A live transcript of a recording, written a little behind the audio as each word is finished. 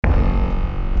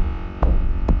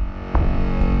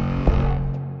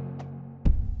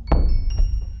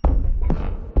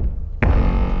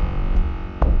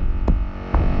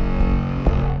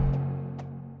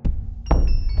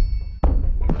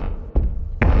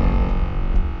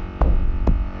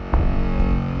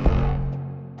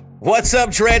What's up,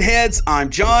 Dreadheads?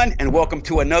 I'm John, and welcome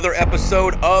to another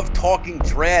episode of Talking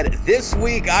Dread. This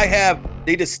week, I have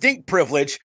the distinct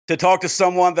privilege to talk to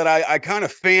someone that I kind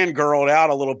of fangirled out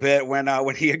a little bit when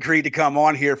he agreed to come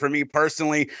on here for me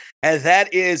personally, and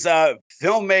that is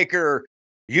filmmaker,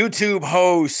 YouTube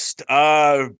host,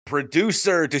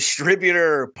 producer,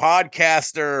 distributor,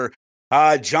 podcaster,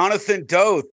 Jonathan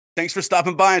Doth. Thanks for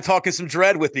stopping by and talking some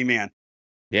Dread with me, man.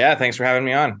 Yeah, thanks for having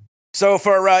me on. So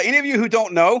for any of you who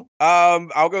don't know,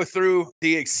 I'll go through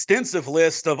the extensive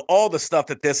list of all the stuff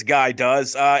that this guy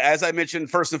does. As I mentioned,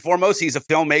 first and foremost, he's a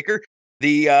filmmaker.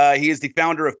 He is the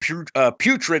founder of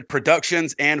Putrid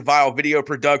Productions and Vile Video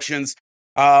Productions.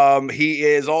 He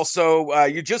is also,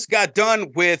 you just got done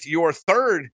with your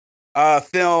third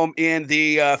film in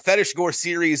the fetish gore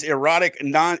series, Erotic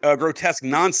Grotesque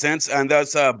Nonsense, and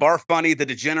that's Bar Funny, The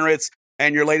Degenerates,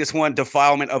 and your latest one,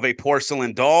 Defilement of a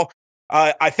Porcelain Doll.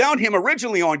 I found him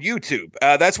originally on YouTube.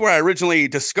 That's where I originally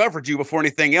discovered you before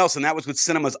anything else, and that was with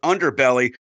Cinema's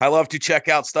Underbelly. I love to check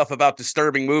out stuff about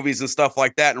disturbing movies and stuff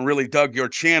like that, and really dug your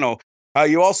channel.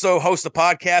 You also host a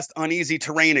podcast, Uneasy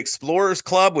Terrain Explorers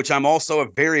Club, which I'm also a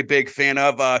very big fan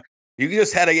of. You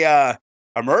just had a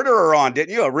murderer on,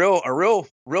 didn't you? A real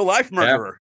life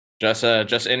murderer. Yeah.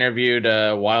 Just interviewed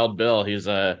Wild Bill. He's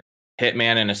a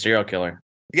hitman and a serial killer.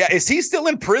 Yeah, is he still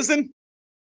in prison?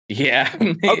 Yeah.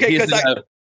 Okay,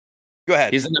 go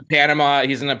ahead. He's in a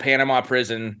Panama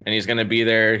prison, and he's going to be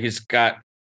there. He's got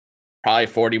probably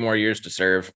 40 more years to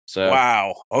serve. So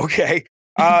wow. Okay.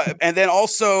 And then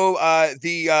also I'm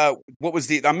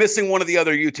missing one of the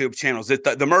other YouTube channels. It's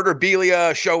the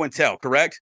Murderbelia Show and Tell,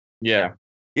 correct? Yeah.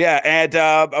 Yeah, and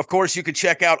of course you can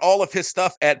check out all of his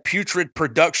stuff at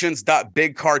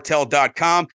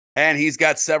putridproductions.bigcartel.com. And he's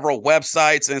got several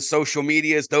websites and social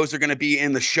medias. Those are going to be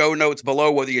in the show notes below,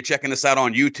 whether you're checking this out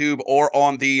on YouTube or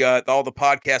on the all the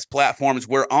podcast platforms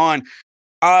we're on.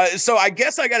 So I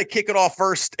guess I got to kick it off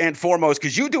first and foremost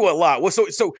because you do a lot. Well,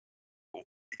 so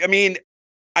I mean,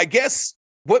 I guess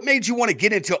what made you want to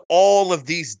get into all of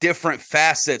these different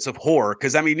facets of horror?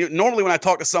 Because I mean, normally when I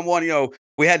talk to someone,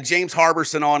 we had James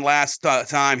Harbison on last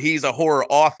time. He's a horror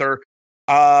author.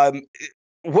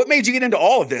 What made you get into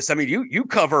all of this? I mean, you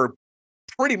cover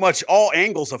pretty much all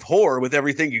angles of horror with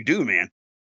everything you do, man.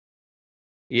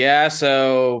 Yeah,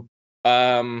 so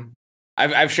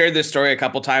I've shared this story a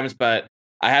couple times, but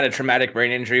I had a traumatic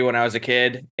brain injury when I was a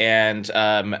kid and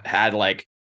had like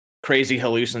crazy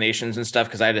hallucinations and stuff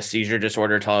because I had a seizure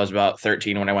disorder till I was about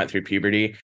 13 when I went through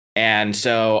puberty. And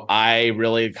so I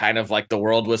really kind of like the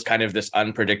world was kind of this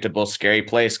unpredictable, scary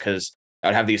place because I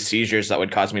would have these seizures that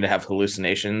would cause me to have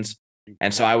hallucinations.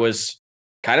 And so I was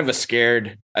kind of a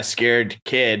scared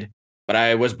kid, but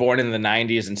I was born in the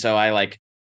 90s. And so I like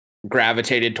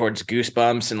gravitated towards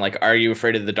Goosebumps and like Are You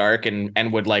Afraid of the Dark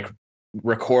and would like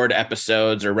record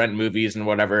episodes or rent movies and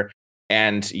whatever,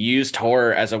 and used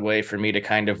horror as a way for me to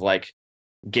kind of like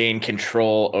gain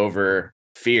control over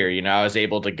fear. I was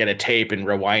able to get a tape and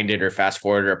rewind it or fast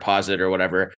forward or pause it or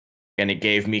whatever. And it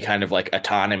gave me kind of like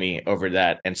autonomy over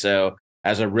that. And so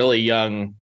as a really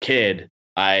young kid,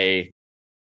 I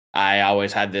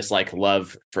always had this like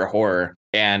love for horror.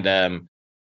 And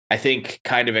I think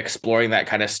kind of exploring that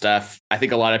kind of stuff, I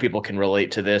think a lot of people can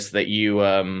relate to this, that you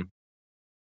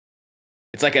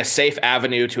it's like a safe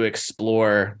avenue to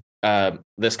explore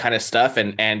this kind of stuff,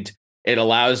 and it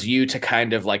allows you to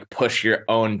kind of like push your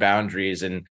own boundaries.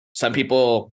 And some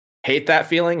people hate that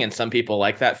feeling and some people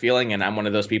like that feeling, and I'm one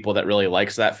of those people that really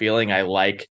likes that feeling. I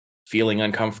like feeling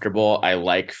uncomfortable. I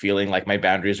like feeling like my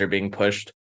boundaries are being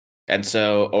pushed. And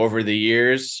so over the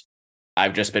years,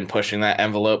 I've just been pushing that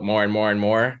envelope more and more and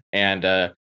more,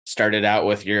 and started out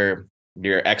with your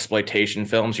exploitation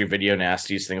films, your video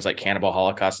nasties, things like Cannibal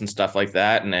Holocaust and stuff like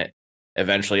that. And it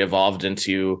eventually evolved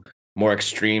into more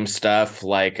extreme stuff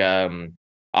like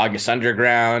August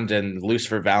Underground and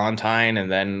Lucifer Valentine, and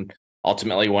then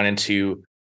ultimately went into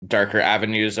darker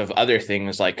avenues of other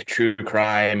things like true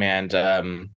crime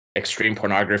and extreme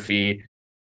pornography,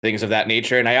 things of that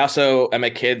nature. And I also am a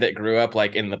kid that grew up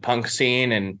like in the punk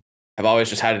scene and have always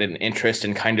just had an interest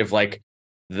in kind of like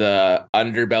the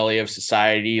underbelly of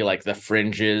society, like the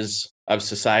fringes of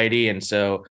society. And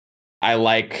so I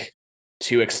like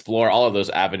to explore all of those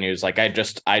avenues. Like I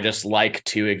just like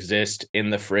to exist in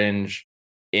the fringe,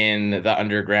 in the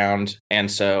underground. And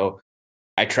so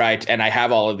I tried, and I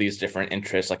have all of these different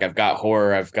interests. Like I've got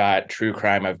horror, I've got true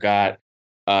crime, I've got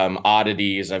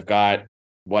oddities, I've got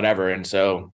whatever. And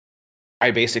so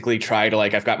I basically try to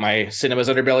like, I've got my Cinema's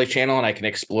Underbelly channel and I can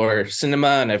explore cinema,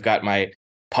 and I've got my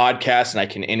podcast and I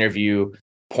can interview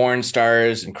porn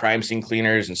stars and crime scene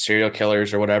cleaners and serial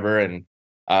killers or whatever. And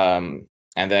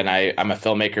and then I'm a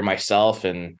filmmaker myself,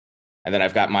 and then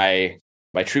I've got my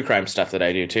true crime stuff that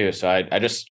I do too. So I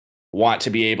just want to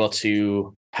be able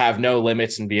to have no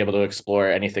limits and be able to explore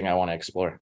anything I want to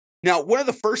explore. Now, one of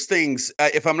the first things,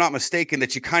 if I'm not mistaken,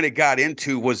 that you kind of got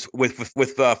into was with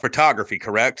photography,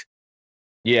 correct?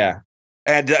 Yeah.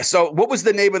 And so, what was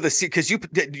the name of the because you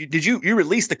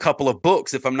released a couple of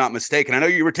books, if I'm not mistaken. I know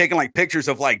you were taking like pictures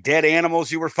of like dead animals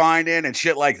you were finding and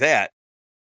shit like that.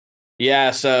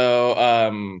 Yeah.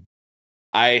 So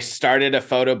I started a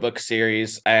photo book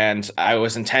series, and I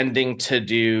was intending to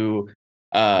do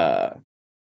uh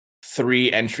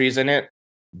 3 entries in it,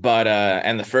 but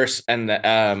and the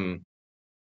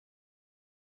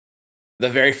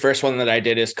very first one that I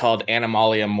did is called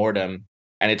Animalia Mortem,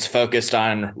 and it's focused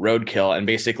on roadkill. And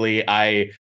basically, I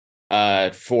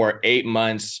for 8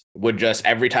 months would just,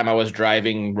 every time I was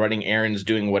driving, running errands,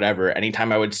 doing whatever,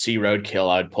 anytime I would see roadkill,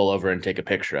 I would pull over and take a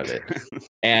picture of it.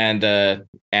 And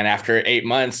after 8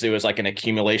 months, it was like an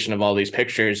accumulation of all these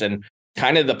pictures. And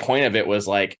kind of the point of it was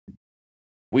like,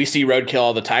 we see roadkill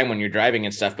all the time when you're driving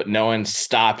and stuff, but no one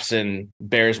stops and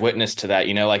bears witness to that.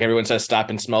 You know, like everyone says, stop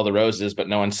and smell the roses, but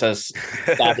no one says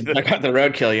stop and check out the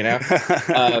roadkill, you know?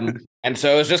 And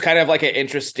so it was just kind of like an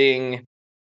interesting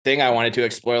thing I wanted to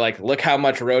explore. Like, look how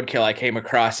much roadkill I came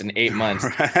across in 8 months.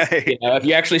 Right. You know, if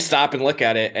you actually stop and look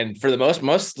at it, and for the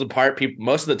most of the part,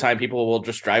 most of the time, people will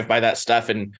just drive by that stuff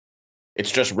and it's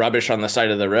just rubbish on the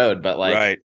side of the road. But like,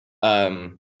 Right.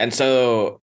 And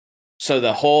so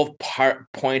the whole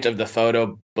point of the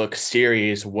photo book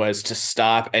series was to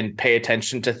stop and pay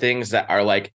attention to things that are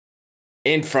like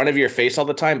in front of your face all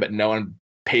the time, but no one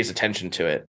pays attention to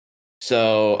it.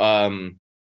 So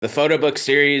the photo book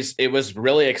series, it was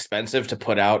really expensive to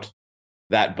put out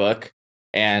that book,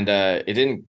 and it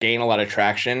didn't gain a lot of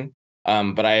traction.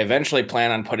 But I eventually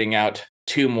plan on putting out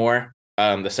 2 more.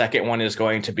 The second one is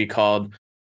going to be called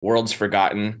Worlds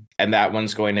Forgotten, and that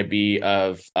one's going to be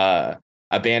of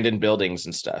abandoned buildings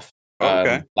and stuff.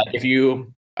 Okay. Like if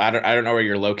you, I don't know where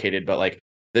you're located, but like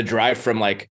the drive from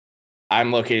like,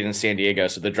 I'm located in San Diego,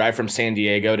 so the drive from San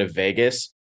Diego to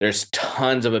Vegas, there's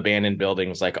tons of abandoned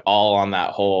buildings, like all on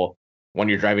that whole when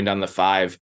you're driving down the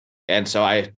 5. And so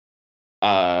I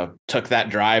took that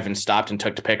drive and stopped and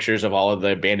took the pictures of all of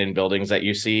the abandoned buildings that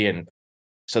you see, and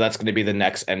so that's going to be the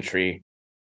next entry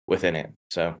within it.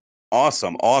 So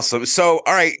Awesome. Awesome. So,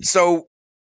 all right. So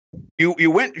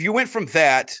you went from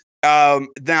that.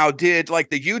 Now did like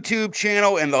the YouTube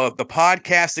channel and the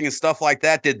podcasting and stuff like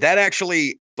that, did that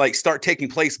actually like start taking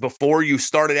place before you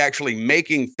started actually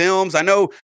making films? I know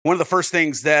one of the first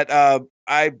things that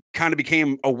I kind of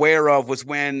became aware of was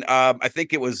when I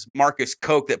think it was Marcus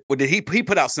Koch that did he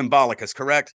put out Symbolicus,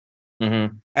 correct?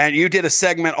 mm-hmm. And you did a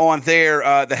segment on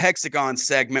there, the Hexagon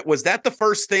segment. Was that the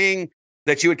first thing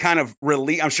that you would kind of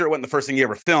release? I'm sure it wasn't the first thing you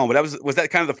ever filmed, but was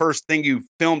that kind of the first thing you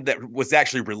filmed that was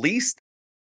actually released?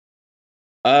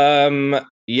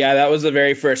 Yeah, that was the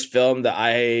very first film that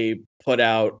I put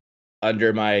out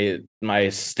under my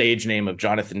stage name of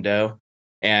Jonathan Doe.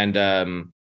 And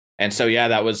so yeah,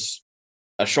 that was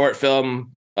a short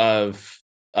film of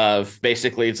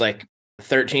basically, it's like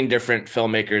 13 different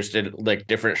filmmakers did like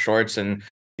different shorts, and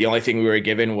the only thing we were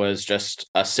given was just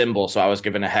a symbol. So I was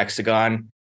given a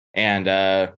hexagon, and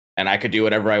I could do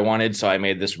whatever I wanted. So I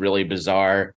made this really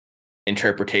bizarre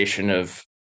interpretation of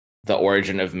the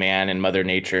origin of man and Mother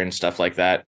Nature and stuff like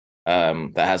that.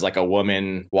 That has like a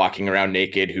woman walking around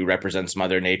naked who represents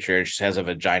Mother Nature, and she has a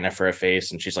vagina for a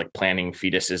face, and she's like planting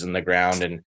fetuses in the ground,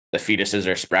 and the fetuses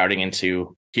are sprouting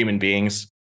into human beings.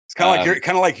 It's kind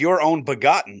of like your own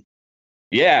begotten.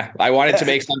 Yeah, I wanted to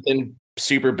make something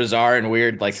super bizarre and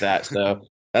weird like that. So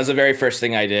that's the very first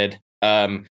thing I did.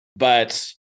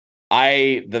 But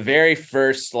the very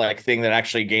first like thing that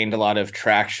actually gained a lot of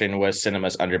traction was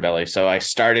Cinema's Underbelly. So I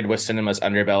started with Cinema's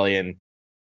Underbelly, and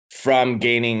from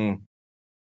gaining,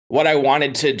 what I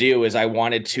wanted to do is I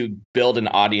wanted to build an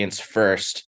audience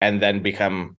first and then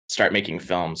start making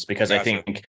films, because gotcha. I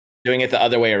think doing it the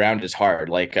other way around is hard.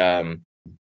 Like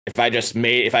if I just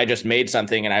made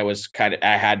something and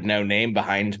I had no name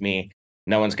behind me,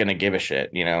 no one's going to give a shit.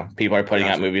 You know, people are putting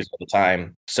out movies all the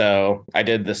time. So I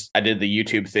did the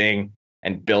YouTube thing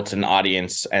and built an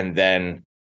audience, and then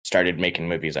started making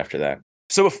movies after that.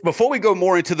 So before we go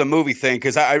more into the movie thing,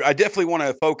 because I definitely want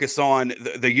to focus on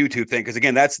the YouTube thing, because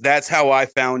again, that's how I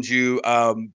found you.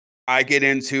 I get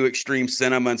into extreme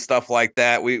cinema and stuff like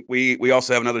that. We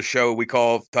also have another show we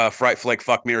call Fright Flick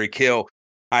Fuck Marry Kill.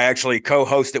 I actually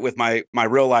co-host it with my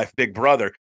real life big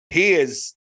brother. He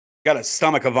is got a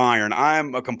stomach of iron.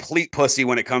 I'm a complete pussy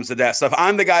when it comes to that stuff.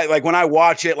 I'm the guy, like when I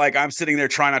watch it, like I'm sitting there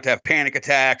trying not to have panic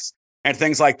attacks. and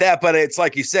things like that. But it's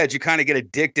like you said, you kind of get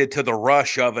addicted to the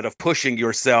rush of it, of pushing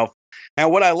yourself.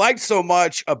 And what I liked so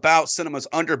much about Cinema's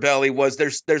Underbelly was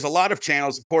there's a lot of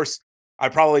channels. Of course,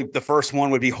 the first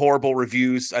one would be Horrible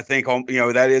Reviews. I think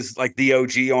that is like the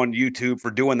OG on YouTube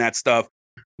for doing that stuff.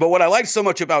 But what I like so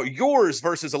much about yours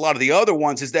versus a lot of the other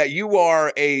ones is that you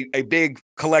are a big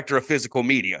collector of physical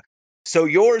media. So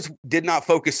yours did not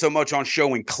focus so much on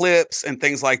showing clips and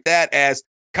things like that as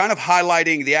kind of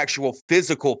highlighting the actual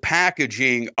physical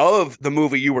packaging of the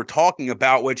movie you were talking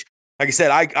about, which, like I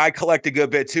said, I collect a good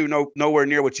bit too, nowhere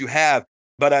near what you have.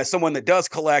 But as someone that does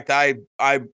collect, I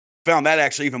found that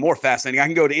actually even more fascinating. I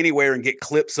can go to anywhere and get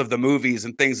clips of the movies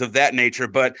and things of that nature,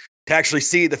 but to actually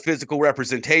see the physical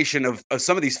representation of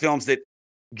some of these films that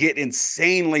get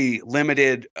insanely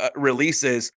limited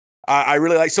releases, I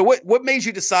really like. So what made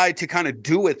you decide to kind of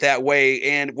do it that way?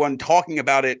 And when talking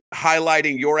about it,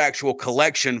 highlighting your actual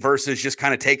collection versus just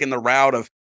kind of taking the route of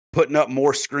putting up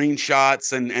more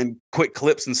screenshots and quick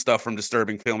clips and stuff from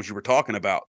disturbing films you were talking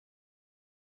about?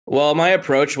 Well, my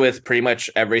approach with pretty much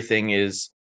everything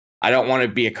is I don't want to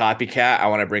be a copycat. I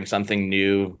want to bring something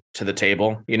new to the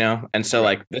table, you know? And so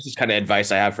like this is kind of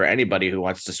advice I have for anybody who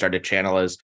wants to start a channel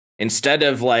is instead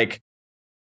of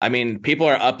people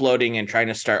are uploading and trying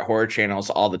to start horror channels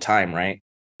all the time, right?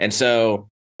 And so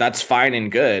that's fine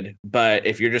and good, but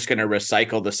if you're just going to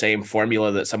recycle the same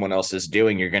formula that someone else is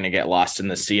doing, you're going to get lost in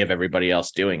the sea of everybody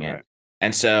else doing it. Right.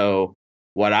 And so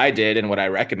what I did and what I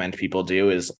recommend people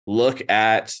do is look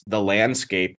at the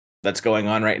landscape that's going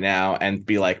on right now and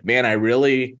be like, man, I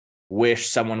really wish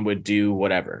someone would do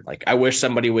whatever. Like, I wish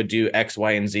somebody would do X,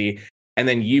 Y, and Z. And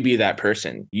then you be that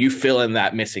person. You fill in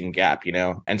that missing gap, you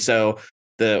know? And so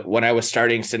when I was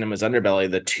starting Cinema's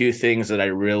Underbelly, the two things that I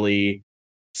really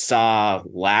saw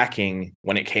lacking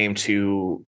when it came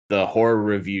to the horror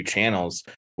review channels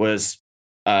was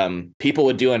people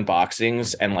would do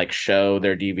unboxings and like show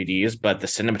their DVDs, but the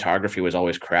cinematography was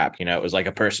always crap. You know, it was like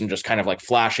a person just kind of like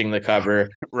flashing the cover,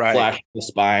 right, flashing the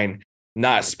spine,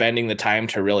 not spending the time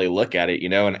to really look at it, you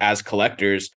know. And as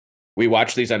collectors, we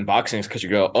watch these unboxings because you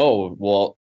go, oh,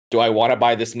 well, do I want to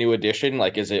buy this new edition?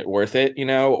 Like, is it worth it? You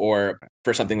know, or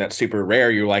for something that's super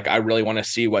rare, you're like, I really want to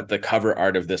see what the cover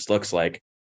art of this looks like.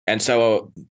 And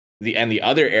so the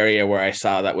other area where I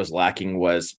saw that was lacking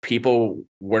was people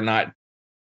were not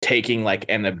taking like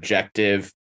an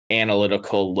objective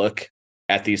analytical look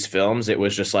at these films. It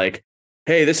was just like,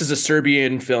 hey, this is a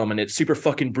Serbian film and it's super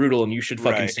fucking brutal and you should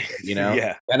fucking see it, you know?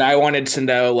 Yeah. And I wanted to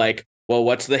know like, well,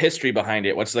 what's the history behind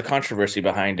it? What's the controversy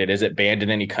behind it? Is it banned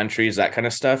in any countries? That kind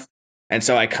of stuff. And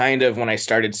so I kind of, when I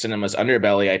started Cinema's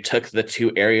Underbelly, I took the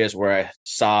two areas where I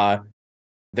saw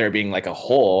there being like a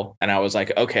hole and I was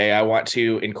like, okay, I want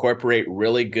to incorporate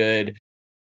really good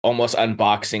almost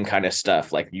unboxing kind of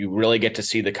stuff. Like you really get to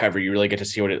see the cover. You really get to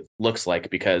see what it looks like,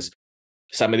 because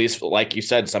some of these, like you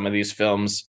said, some of these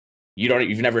films,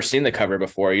 you've never seen the cover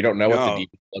before. You don't know what the DVD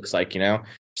looks like, you know?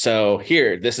 So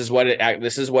here, this is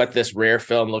what this rare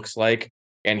film looks like.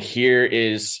 And here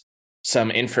is some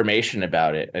information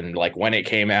about it. And like when it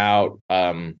came out,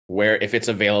 if it's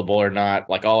available or not,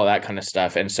 like all of that kind of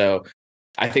stuff. And so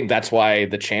I think that's why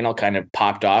the channel kind of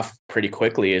popped off pretty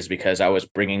quickly, is because I was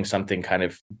bringing something kind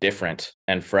of different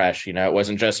and fresh. You know, it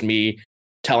wasn't just me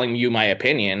telling you my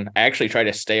opinion. I actually try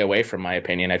to stay away from my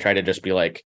opinion. I try to just be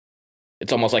like,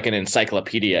 it's almost like an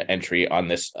encyclopedia entry on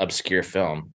this obscure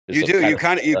film. You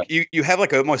do. You have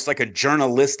like almost like a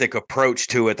journalistic approach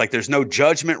to it. Like there's no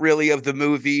judgment really of the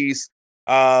movies.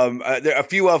 There are a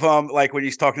few of them, like when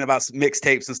he's talking about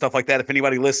mixtapes and stuff like that. If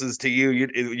anybody listens to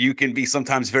you can be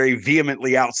sometimes very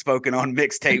vehemently outspoken on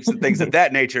mixtapes and things of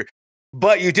that nature.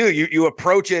 But you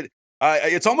approach it.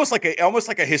 It's almost like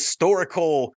a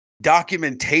historical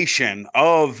documentation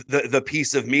of the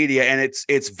piece of media, and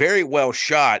it's very well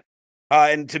shot.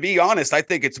 And to be honest, I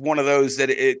think it's one of those that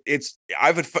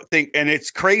I would think, and it's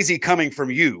crazy coming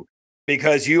from you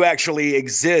because you actually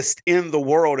exist in the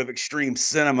world of extreme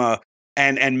cinema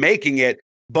and making it.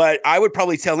 But I would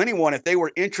probably tell anyone if they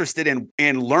were interested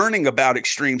in learning about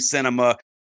extreme cinema,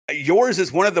 yours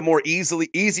is one of the more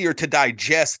easier to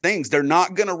digest things. They're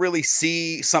not going to really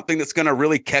see something that's going to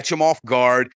really catch them off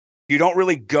guard. You don't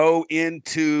really go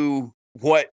into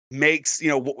what makes,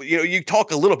 you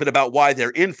talk a little bit about why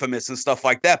they're infamous and stuff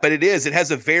like that, but it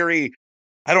has a very,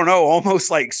 I don't know, almost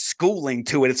like schooling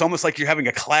to it. It's almost like you're having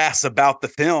a class about the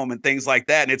film and things like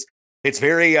that. And it's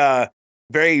very,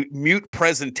 very mute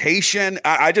presentation.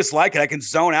 I just like it. I can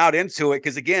zone out into it.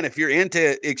 Because again, if you're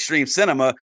into extreme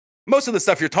cinema, most of the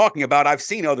stuff you're talking about, I've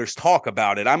seen others talk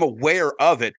about it. I'm aware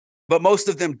of it, but most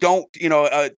of them don't,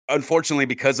 unfortunately,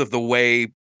 because of the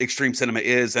way extreme cinema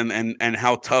is and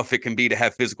how tough it can be to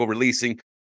have physical releasing.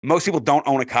 Most people don't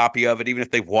own a copy of it, even if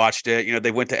they've watched it. You know,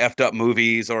 they went to effed up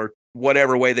movies or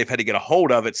whatever way they've had to get a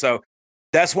hold of it. So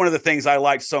that's one of the things I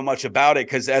like so much about it,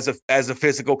 because as a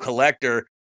physical collector,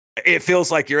 it feels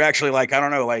like you're actually like, I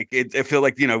don't know, like it feel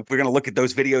like, you know, we're gonna look at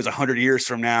those videos 100 years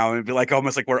from now and be like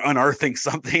almost like we're unearthing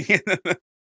something.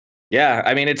 Yeah,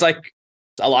 I mean, it's like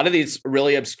a lot of these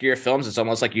really obscure films. It's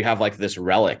almost like you have like this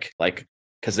relic, like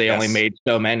because they only made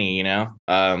so many, you know.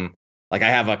 Like I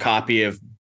have a copy of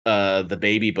The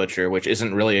Baby Butcher, which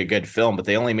isn't really a good film, but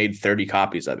they only made 30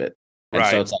 copies of it, and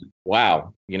so it's like,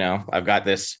 wow, you know, I've got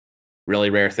this really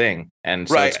rare thing, and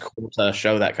so it's cool to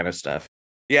show that kind of stuff.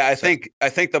 Yeah, I think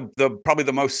the probably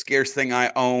the most scarce thing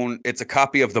I own, it's a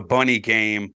copy of the Bunny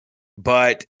Game,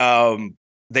 but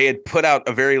they had put out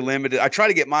a very limited. I try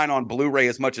to get mine on Blu-ray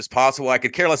as much as possible. I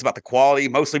could care less about the quality,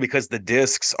 mostly because the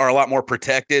discs are a lot more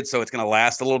protected, so it's going to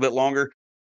last a little bit longer.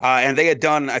 And they had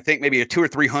done, I think, maybe a 200 or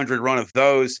 300 run of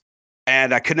those,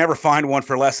 and I could never find one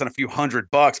for less than a few $100.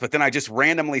 But then I just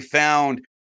randomly found,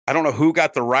 I don't know who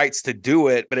got the rights to do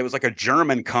it, but it was like a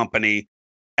German company,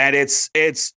 and it's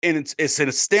an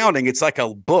astounding. It's like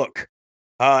a book.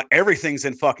 Everything's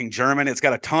in fucking German. It's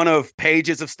got a ton of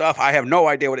pages of stuff. I have no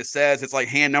idea what it says. It's like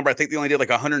hand number. I think they only did like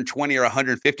 120 or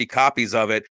 150 copies of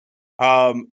it.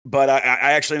 But I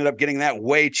actually ended up getting that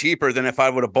way cheaper than if I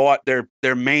would have bought their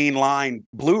mainline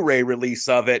Blu-ray release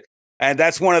of it. And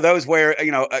that's one of those where,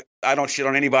 you know, I don't shit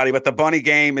on anybody, but the Bunny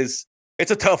Game it's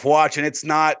a tough watch, and it's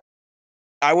not,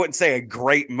 I wouldn't say a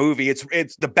great movie.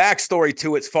 It's the backstory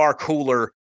to it's far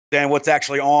cooler than what's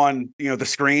actually on, you know, the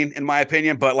screen, in my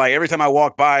opinion. But like every time I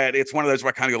walk by it, it's one of those where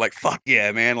I kind of go like, fuck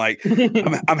yeah, man. Like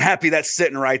I'm happy that's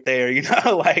sitting right there, you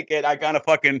know, like it, I kind of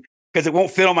fucking, because it won't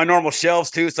fit on my normal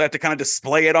shelves too. So I have to kind of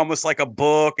display it almost like a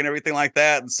book and everything like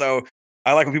that. And so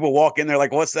I like when people walk in there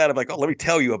like, what's that? I'm like, oh, let me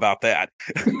tell you about that.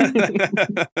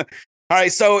 All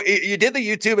right. So you did the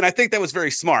YouTube, and I think that was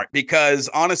very smart, because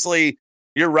honestly,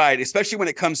 you're right. Especially when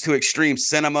it comes to extreme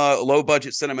cinema, low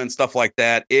budget cinema and stuff like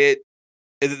that.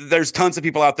 There's tons of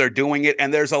people out there doing it,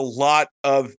 and there's a lot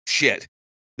of shit.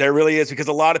 There really is, because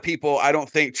a lot of people, I don't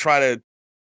think, try to,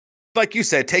 like you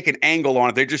said, take an angle on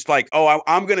it. They're just like, oh,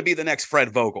 I'm going to be the next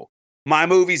Fred Vogel. My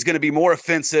movie's going to be more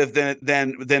offensive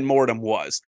than Mortem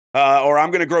was, or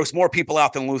I'm going to gross more people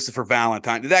out than Lucifer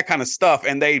Valentine. That kind of stuff,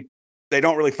 and they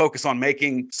don't really focus on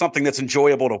making something that's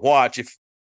enjoyable to watch. If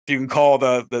you can call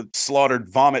the Slaughtered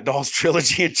Vomit Dolls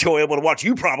trilogy enjoyable to watch,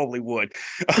 you probably would.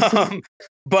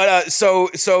 But so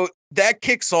that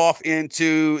kicks off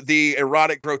into the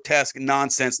erotic, grotesque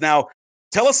nonsense. Now,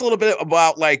 tell us a little bit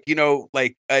about, like,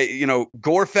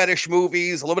 gore fetish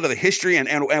movies, a little bit of the history,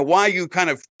 and why you kind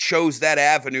of chose that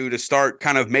avenue to start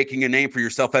kind of making a name for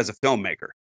yourself as a filmmaker.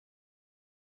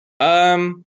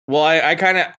 Well,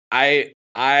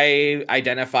 I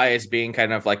identify as being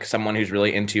kind of like someone who's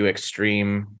really into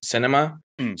extreme cinema.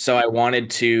 So I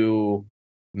wanted to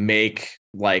make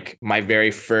like my very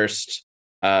first,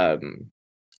 I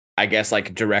guess,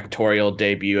 like directorial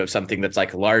debut of something that's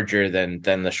like larger than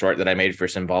the short that I made for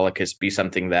Symbolicus be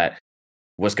something that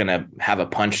was going to have a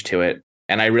punch to it.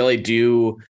 And I really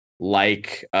do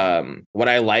like, what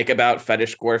I like about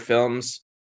fetish gore films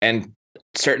and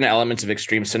certain elements of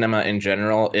extreme cinema in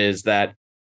general is that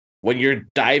when you're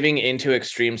diving into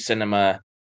extreme cinema,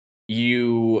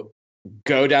 you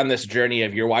go down this journey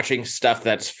of you're watching stuff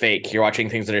that's fake. You're watching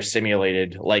things that are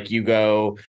simulated. Like you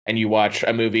go and you watch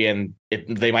a movie and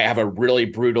they might have a really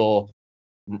brutal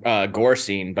gore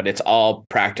scene, but it's all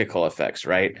practical effects,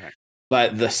 right?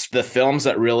 But the films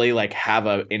that really like have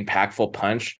an impactful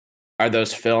punch are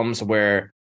those films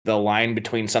where the line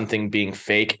between something being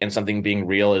fake and something being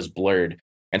real is blurred.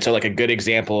 And so like a good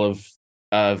example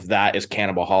of that is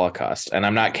Cannibal Holocaust. And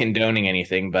I'm not condoning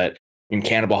anything, but in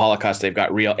Cannibal Holocaust, they've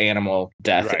got real animal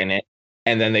death in it.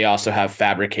 And then they also have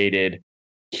fabricated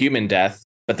human death,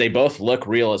 but they both look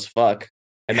real as fuck.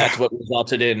 And that's what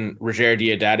resulted in Roger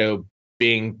Deodato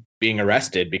being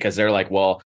arrested, because they're like,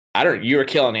 well, you were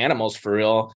killing animals for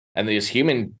real, and these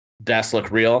human deaths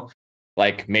look real.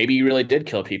 Like maybe you really did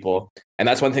kill people. And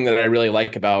that's one thing that I really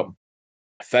like about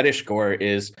fetish gore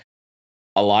is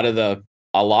a lot of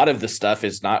the stuff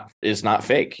is not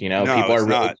fake. You know, people are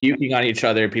really puking on each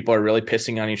other. People are really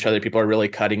pissing on each other. People are really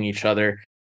cutting each other.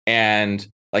 And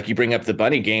like you bring up the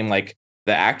Bunny Game, like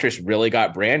the actress really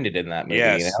got branded in that movie.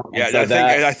 Yes. You know? Yeah.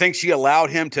 So I think she allowed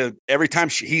him to, every time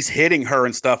he's hitting her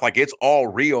and stuff, like it's all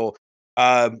real.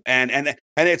 And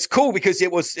it's cool because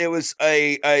it was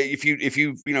if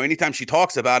you anytime she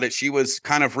talks about it, she was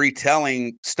kind of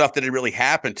retelling stuff that had really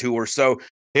happened to her. So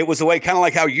it was a way, kind of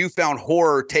like how you found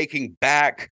horror taking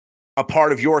back a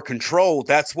part of your control.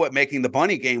 That's what making the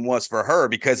bunny game was for her,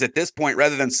 because at this point,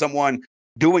 rather than someone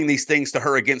doing these things to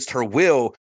her against her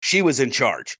will, she was in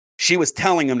charge. She was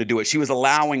telling him to do it. She was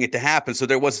allowing it to happen. So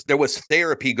there was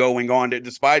therapy going on,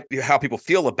 despite how people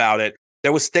feel about it.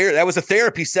 That was a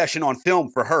therapy session on film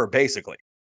for her, basically.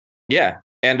 Yeah.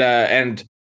 And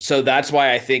so that's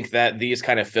why I think that these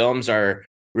kind of films are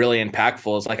really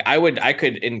impactful. Is like I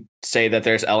could say that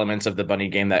there's elements of the bunny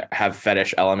game that have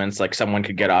fetish elements, like someone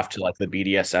could get off to like the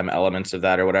BDSM elements of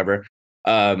that or whatever.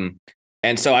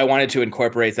 And so I wanted to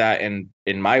incorporate that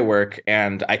in my work,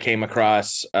 and I came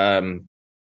across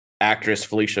actress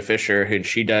Felicia Fisher, who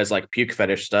she does like puke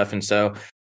fetish stuff, and so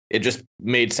it just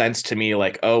made sense to me,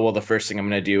 like, oh well, the first thing I'm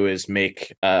going to do is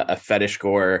make a fetish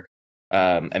gore,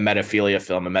 a metaphilia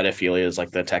film. A metaphilia is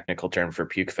like the technical term for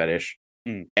puke fetish.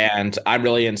 And I'm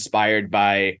really inspired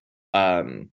by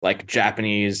like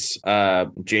Japanese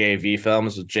JAV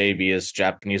films. JAV is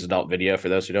Japanese adult video, for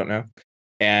those who don't know.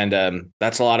 And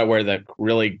that's a lot of where the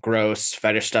really gross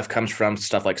fetish stuff comes from,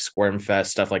 stuff like Squirm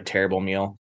Fest, stuff like Terrible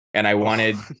Meal. And I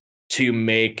wanted to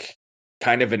make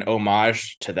kind of an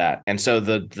homage to that. And so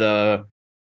the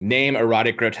name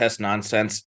Erotic Grotesque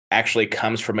Nonsense actually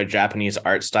comes from a Japanese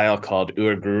art style called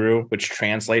Uraguru, which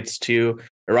translates to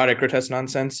Erotic Grotesque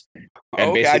Nonsense.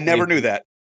 And okay, I never knew that.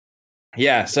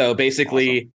 Yeah, so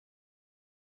basically,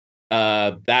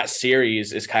 that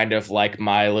series is kind of like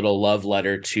my little love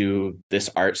letter to this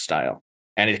art style,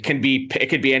 and it could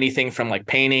be anything from like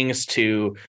paintings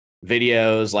to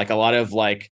videos. Like a lot of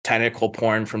like tentacle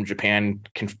porn from Japan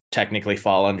can technically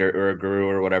fall under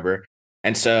Uraguru or whatever.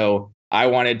 And so I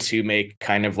wanted to make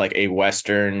kind of like a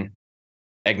Western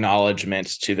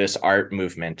acknowledgement to this art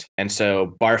movement. And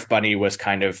so Barf Bunny was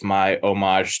kind of my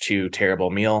homage to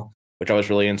Terrible Meal, which I was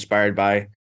really inspired by.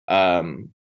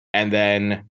 And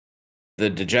then The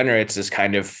Degenerates is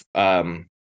kind of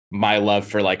my love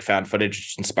for like found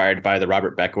footage inspired by the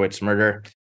Robert Bekowitz murder.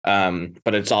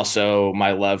 But it's also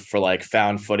my love for like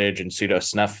found footage and pseudo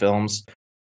snuff films.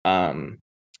 But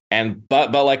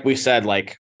like we said,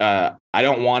 like I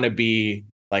don't want to be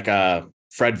like a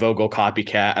Fred Vogel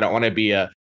copycat. I don't want to be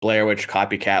a Blair Witch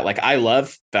copycat. Like I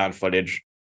love found footage,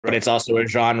 but it's also a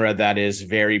genre that is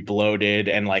very bloated,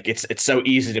 and like it's so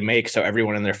easy to make. So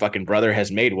everyone and their fucking brother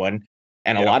has made one,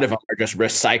 and a lot of them are just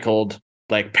recycled.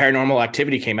 Like Paranormal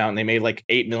Activity came out, and they made like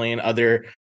 8 million other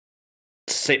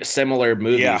similar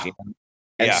movies. Yeah. You know?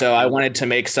 And so I wanted to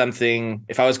make something.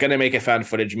 If I was going to make a found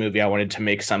footage movie, I wanted to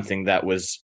make something that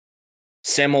was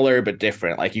similar but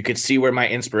different. Like you could see where my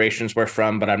inspirations were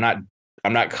from, but I'm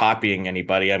not copying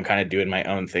anybody. I'm kind of doing my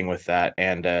own thing with that.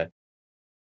 And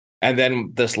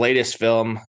then this latest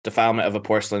film, Defilement of a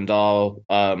Porcelain Doll,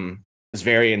 is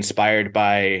very inspired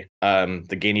by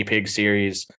the Guinea Pig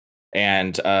series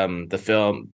and the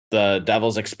film The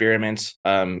Devil's Experiment.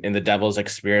 In The Devil's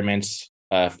Experiments,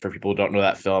 for people who don't know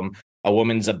that film, a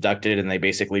woman's abducted and they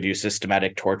basically do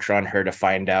systematic torture on her to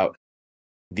find out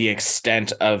the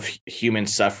extent of human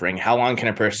suffering. How long can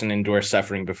a person endure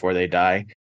suffering before they die?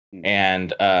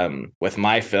 And with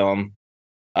my film,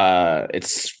 it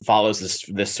follows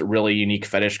this really unique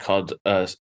fetish called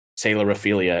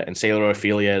Sailorophilia. And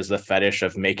Sailorophilia is the fetish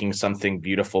of making something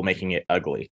beautiful, making it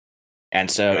ugly. And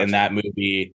so in that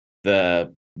movie,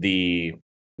 the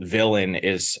villain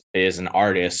is an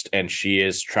artist, and she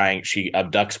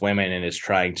abducts women and is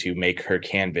trying to make her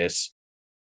canvas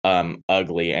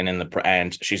ugly,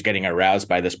 and she's getting aroused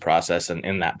by this process, and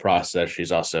in that process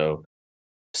she's also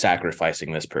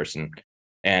sacrificing this person.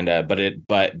 And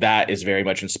but that is very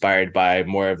much inspired by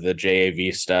more of the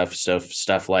JAV stuff, so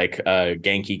stuff like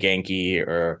Genki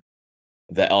or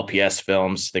the LPS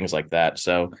films, things like that.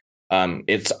 So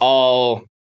it's all,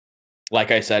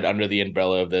 like I said, under the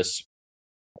umbrella of this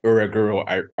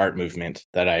Uraguru art movement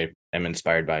that I am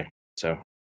inspired by. So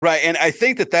right, and I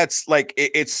think that's like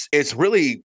it's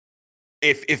really,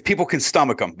 if people can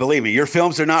stomach them, believe me, your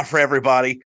films are not for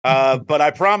everybody. But I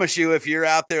promise you, if you're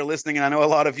out there listening, and I know a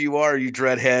lot of you are, you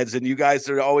dreadheads, and you guys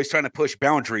are always trying to push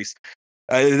boundaries.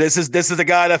 This is the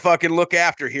guy to fucking look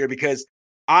after here, because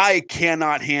I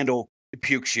cannot handle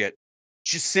puke shit.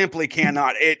 Just simply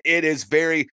cannot. It is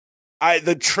very.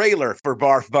 The trailer for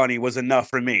Barf Bunny was enough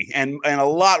for me, and a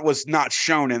lot was not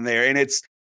shown in there, and it's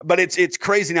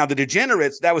crazy. Now The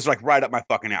Degenerates, that was like right up my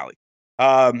fucking alley.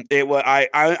 I'm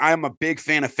a big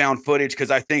fan of found footage,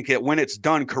 because I think that when it's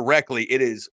done correctly, it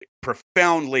is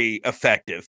profoundly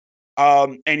effective.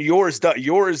 And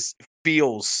yours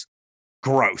feels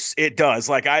gross. It does.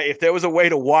 Like if there was a way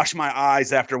to wash my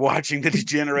eyes after watching The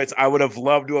Degenerates, I would have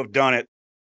loved to have done it.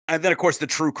 And then of course the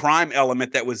true crime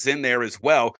element that was in there as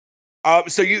well.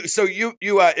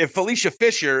 If Felicia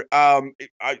Fisher,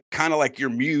 kind of like your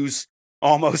muse,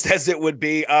 almost as it would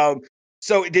be.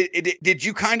 So did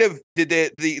you kind of did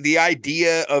the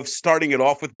idea of starting it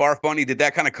off with Barf Bunny? Did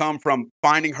that kind of come from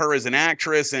finding her as an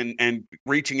actress and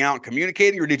reaching out and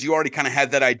communicating, or did you already kind of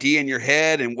have that idea in your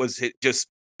head, and was it just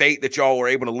fate that y'all were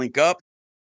able to link up?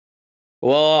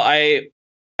 Well,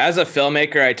 as a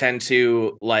filmmaker, I tend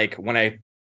to like when I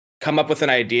come up with an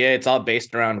idea, it's all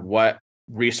based around what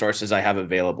resources I have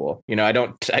available. You know, I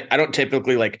don't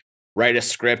typically like write a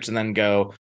script and then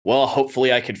go, well,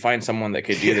 hopefully I could find someone that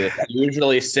could do this. I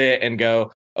usually sit and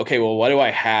go, okay, well, what do I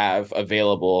have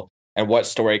available and what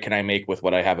story can I make with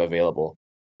what I have available?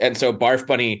 And so Barf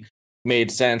Bunny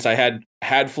made sense. I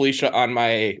had Felicia on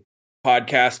my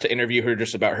podcast to interview her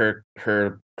just about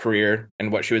her career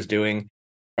and what she was doing.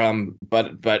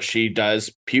 But she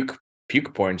does puke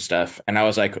porn stuff, and I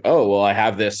was like, oh well, I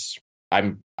have this.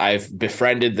 I've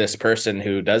befriended this person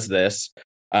who does this.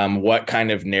 What kind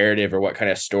of narrative or what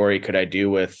kind of story could I do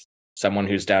with someone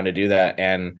who's down to do that?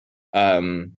 And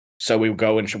so we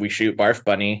go and we shoot Barf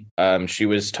Bunny. She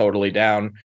was totally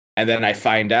down, and then I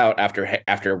find out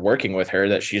after working with her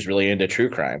that she's really into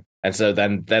true crime. And so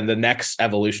then the next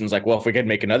evolution is like, well, if we could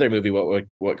make another movie,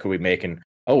 what could we make? And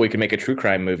oh, we could make a true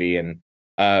crime movie. And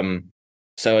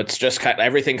so it's just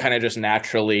everything kind of just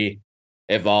naturally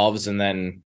evolves, and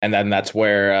then that's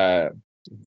where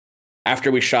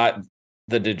after we shot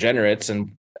The Degenerates,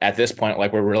 and at this point,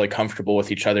 like we're really comfortable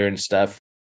with each other and stuff.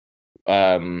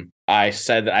 I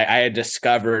said that I had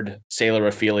discovered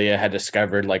Salerophilia, had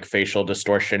discovered like facial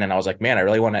distortion, and I was like, man, I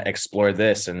really want to explore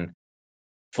this. And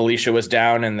Felicia was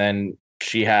down, and then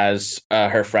she has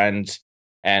her friend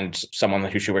and someone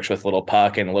who she works with, Little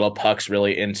Puck, and Little Puck's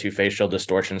really into facial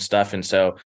distortion stuff. And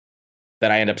so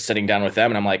then I end up sitting down with them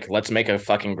and I'm like, let's make a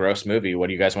fucking gross movie. What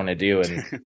do you guys want to do?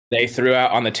 And they threw out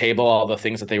on the table all the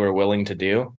things that they were willing to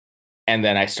do. And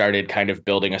then I started kind of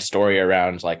building a story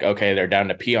around like, okay, they're down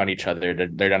to pee on each other.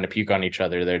 They're down to puke on each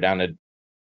other. They're down to,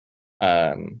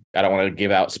 I don't want to give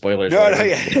out spoilers. No,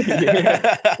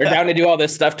 yeah. They're down to do all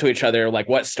this stuff to each other. Like,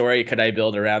 what story could I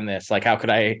build around this? Like, how could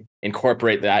I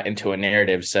incorporate that into a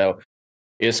narrative? So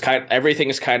everything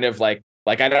is kind of like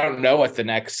I don't know what the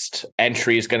next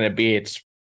entry is going to be.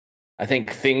 I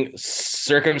think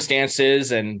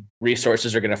circumstances and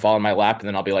resources are going to fall in my lap, and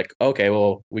then I'll be like, okay,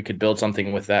 well, we could build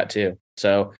something with that too.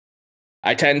 So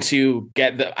I tend to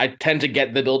get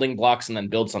the building blocks and then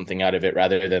build something out of it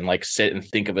rather than like sit and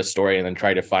think of a story and then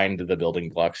try to find the building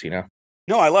blocks, you know?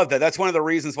 No, I love that. That's one of the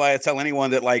reasons why I tell anyone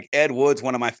that like Ed Wood's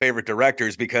one of my favorite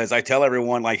directors, because I tell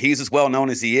everyone like he's as well known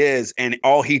as he is, and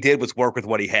all he did was work with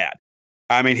what he had.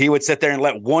 I mean, he would sit there and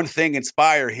let one thing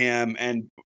inspire him, and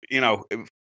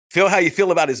feel how you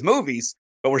feel about his movies,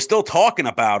 but we're still talking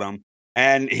about him.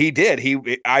 And he did.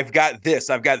 I've got this.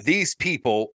 I've got these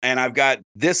people, and I've got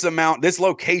this amount, this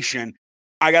location.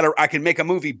 I can make a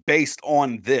movie based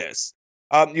on this.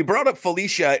 You brought up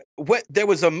Felicia. There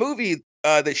was a movie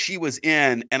that she was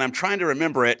in, and I'm trying to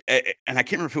remember it, and I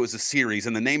can't remember if it was a series,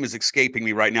 and the name is escaping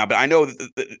me right now. But I know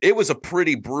that it was a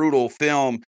pretty brutal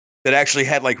film that actually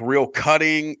had like real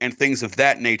cutting and things of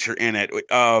that nature in it.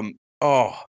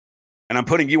 And I'm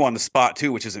putting you on the spot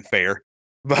too, which isn't fair.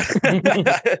 But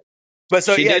but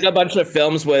so she did a bunch of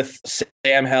films with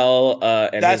Sam Hell.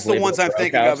 And that's the ones I'm Baroque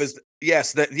thinking House. of.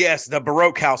 The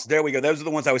Baroque House. There we go. Those are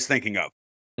the ones I was thinking of.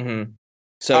 Mm-hmm.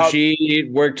 So she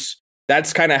worked.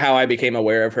 That's kind of how I became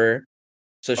aware of her.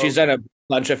 So she's done a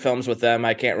bunch of films with them.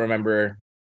 I can't remember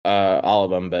all of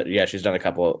them, but yeah, she's done a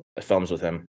couple of films with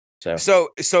him. So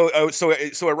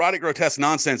Erotic Grotesque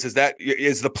Nonsense,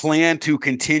 is the plan to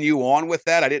continue on with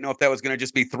that? I didn't know if that was going to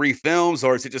just be 3 films,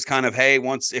 or is it just kind of, hey,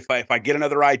 once if I get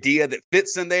another idea that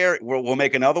fits in there, we'll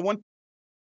make another one.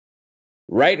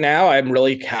 Right now, I'm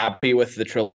really happy with the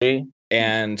trilogy,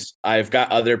 and I've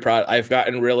got I've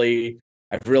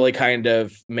really kind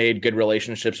of made good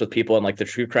relationships with people in like the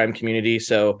true crime community.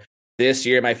 So this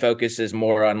year, my focus is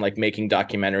more on like making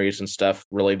documentaries and stuff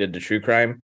related to true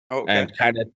crime. Okay. And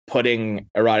kind of putting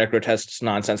Erotic Grotesque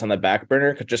Nonsense on the back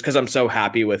burner just because I'm so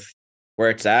happy with where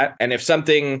it's at. And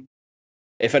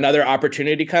if another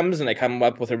opportunity comes and I come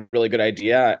up with a really good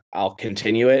idea, I'll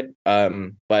continue it.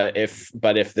 But if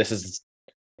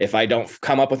I don't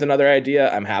come up with another idea,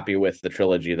 I'm happy with the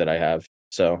trilogy that I have.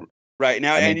 So right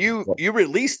now, and you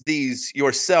released these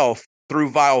yourself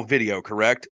through Vile Video,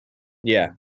 correct?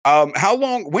 Yeah.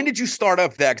 When did you start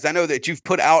up that? Because I know that you've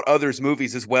put out others'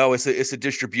 movies as well. It's a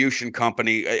distribution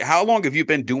company. How long have you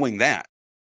been doing that?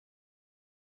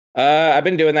 I've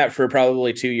been doing that for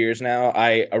probably 2 years now.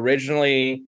 I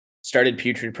originally started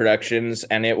Putrid Productions,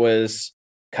 and it was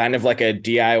kind of like a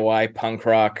DIY punk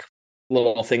rock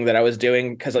little thing that I was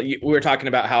doing, because we were talking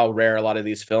about how rare a lot of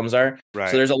these films are. Right.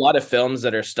 So there's a lot of films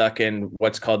that are stuck in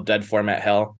what's called dead format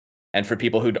hell. And for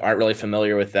people who aren't really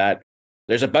familiar with that,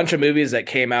 there's a bunch of movies that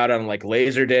came out on like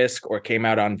Laserdisc or came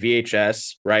out on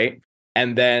VHS, right?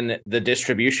 And then the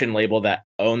distribution label that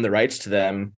owned the rights to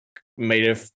them may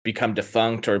have become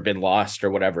defunct or been lost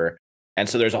or whatever. And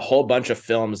so there's a whole bunch of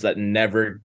films that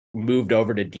never moved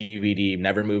over to DVD,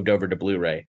 never moved over to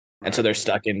Blu-ray. And so they're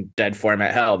stuck in dead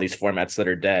format hell, these formats that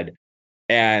are dead.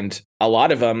 And a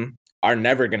lot of them are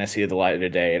never going to see the light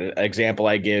of day. An example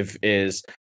I give is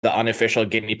the unofficial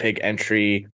guinea pig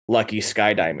entry, Lucky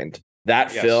Sky Diamond.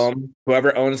 That film,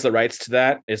 whoever owns the rights to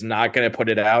that is not going to put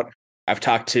it out. I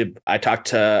talked to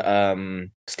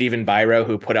Stephen Biro,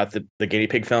 who put out the guinea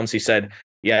pig films. He said,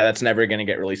 yeah, that's never going to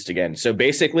get released again. So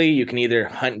basically you can either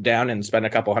hunt down and spend a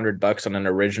couple $100 on an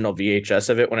original VHS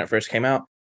of it when it first came out,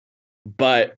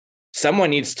 but someone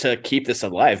needs to keep this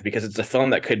alive because it's a film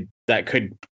that could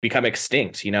become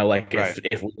extinct, like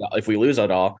if we lose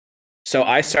it all. So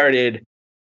I started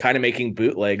kind of making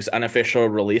bootlegs, unofficial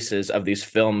releases of these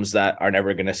films that are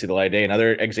never going to see the light of day. And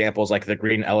other examples like The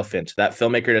Green Elephant. That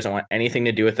filmmaker doesn't want anything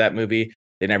to do with that movie.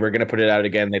 They're never going to put it out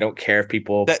again. They don't care if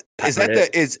people. I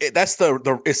can't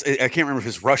remember if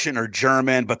it's Russian or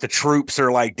German, but the troops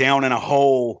are like down in a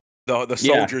hole. The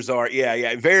soldiers are.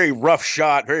 Yeah. Very rough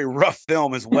shot, very rough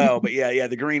film as well. But yeah.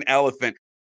 The Green Elephant.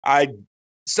 I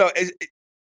don't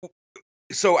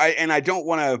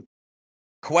want to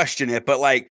question it, but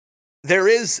like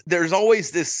there's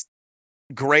always this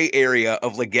gray area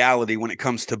of legality when it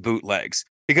comes to bootlegs,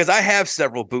 because I have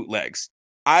several bootlegs.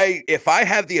 If I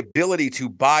have the ability to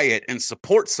buy it and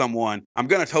support someone, I'm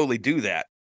going to totally do that.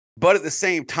 But at the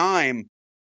same time,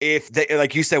 if they,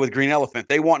 like you said with Green Elephant,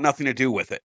 they want nothing to do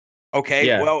with it. Okay.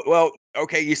 Yeah. Well,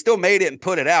 okay. You still made it and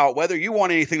put it out, whether you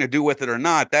want anything to do with it or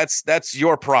not. That's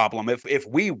your problem. If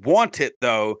we want it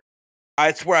though,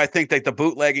 that's where I think that the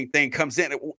bootlegging thing comes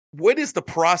in. What is the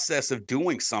process of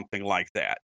doing something like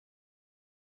that?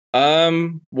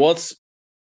 Well,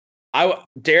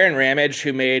 Darren Ramage,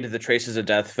 who made the Traces of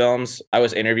Death films, I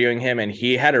was interviewing him, and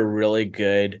he had a really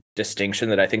good distinction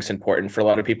that I think is important for a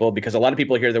lot of people, because a lot of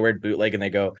people hear the word bootleg and they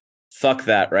go, "Fuck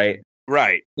that," right?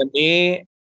 Right. To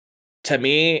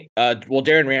me,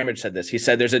 Darren Ramage said this. He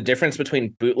said there's a difference between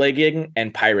bootlegging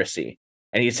and piracy,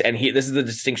 and this is the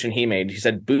distinction he made. He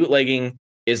said bootlegging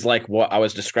is like what I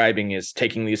was describing, is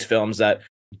taking these films that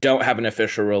don't have an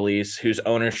official release, whose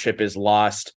ownership is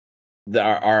lost,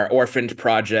 that are orphaned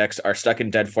projects, are stuck in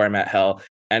dead format hell,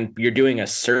 and you're doing a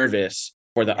service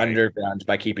for the underground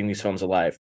by keeping these films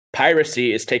alive.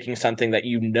 Piracy is taking something that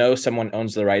someone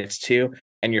owns the rights to,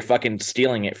 and you're fucking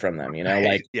stealing it from them.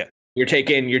 You're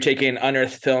taking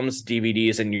unearthed films,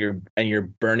 DVDs, and you're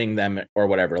burning them or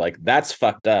whatever. Like, that's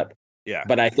fucked up. Yeah.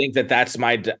 But I think that's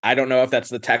I don't know if that's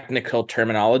the technical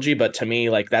terminology, but to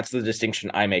me, like, that's the distinction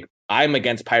I make. I'm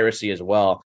against piracy as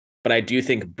well, but I do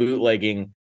think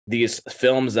bootlegging these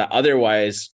films that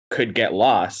otherwise could get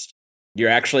lost, you're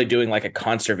actually doing like a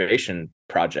conservation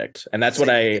project. And that's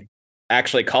what I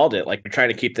actually called it. Like, you're trying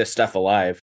to keep this stuff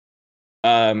alive.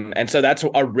 And so that's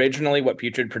originally what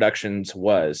Putrid Productions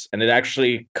was. And it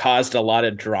actually caused a lot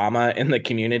of drama in the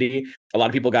community. A lot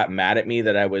of people got mad at me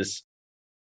that I was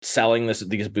selling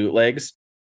these bootlegs,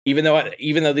 even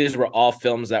though these were all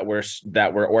films that were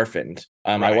orphaned.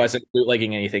 I wasn't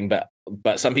bootlegging anything,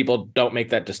 but some people don't make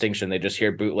that distinction. They just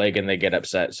hear bootleg and they get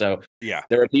upset. So yeah,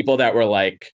 there were people that were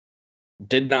like,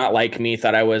 did not like me,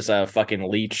 thought I was a fucking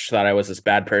leech, thought I was this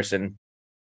bad person,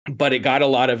 but it got a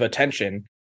lot of attention.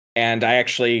 And I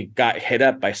actually got hit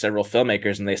up by several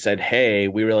filmmakers, and they said, "Hey,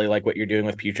 we really like what you're doing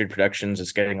with Putrid Productions.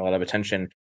 It's getting a lot of attention.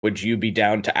 Would you be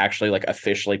down to actually like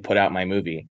officially put out my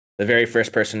movie?" The very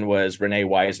first person was Renee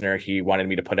Weisner. He wanted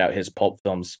me to put out his pulp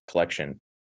films collection.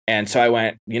 And so I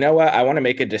went, you know what? I want to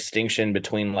make a distinction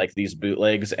between like these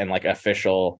bootlegs and like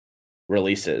official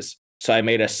releases. So I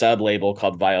made a sub label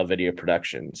called Vile Video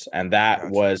Productions. And that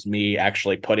was me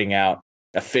actually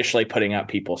officially putting out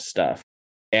people's stuff.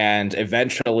 And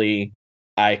eventually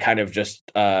I kind of just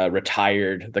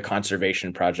retired the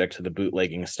conservation project to the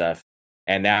bootlegging stuff.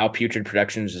 And now Putrid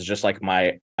Productions is just like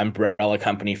my umbrella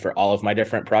company for all of my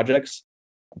different projects.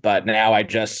 But now I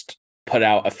just put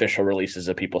out official releases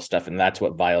of people's stuff, and that's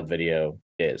what Vile Video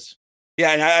is.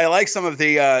 Yeah, and I like some of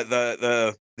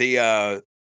the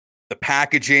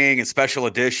packaging and special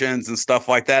editions and stuff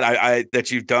like that. I that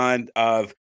you've done.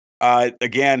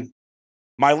 Again,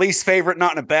 my least favorite,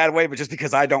 not in a bad way, but just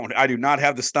because I do not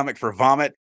have the stomach for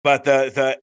vomit. But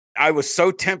I was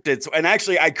so tempted, and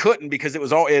actually I couldn't because it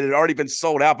had already been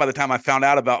sold out by the time I found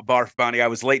out about Barf Bounty. I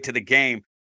was late to the game.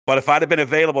 But if I'd have been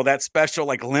available, that special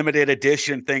like limited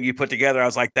edition thing you put together, I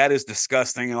was like, that is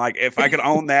disgusting. And like, if I could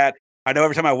own that, I know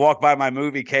every time I walk by my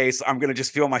movie case, I'm gonna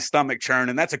just feel my stomach churn,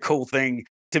 and that's a cool thing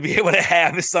to be able to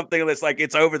have. Is something that's like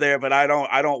it's over there, but I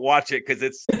don't watch it because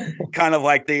it's kind of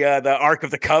like the Ark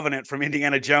of the Covenant from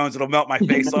Indiana Jones. It'll melt my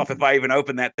face off if I even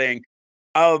open that thing.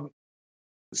 Um,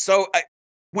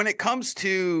 when it comes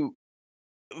to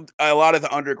a lot of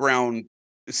the underground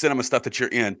cinema stuff that you're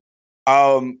in,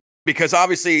 because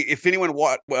obviously, if anyone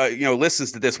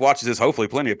listens to this, watches this, hopefully,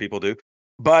 plenty of people do.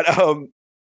 But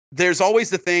there's always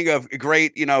the thing of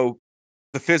great,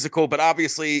 the physical, but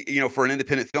obviously, for an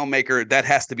independent filmmaker, that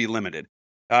has to be limited.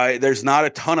 There's not a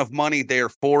ton of money there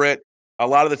for it. A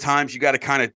lot of the times, you got to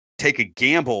kind of take a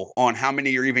gamble on how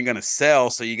many you're even going to sell.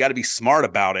 So you got to be smart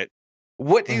about it.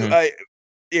 What do you?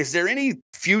 Is there any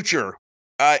future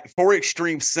for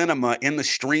extreme cinema in the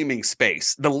streaming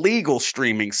space, the legal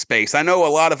streaming space? I know a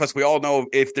lot of us, we all know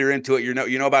if they're into it, you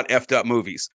know about effed up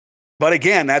movies. But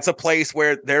again, that's a place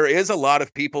where there is a lot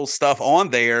of people's stuff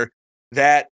on there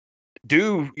that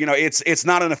do, it's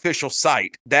not an official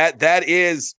site. There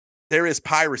is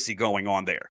piracy going on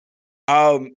there.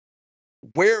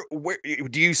 Where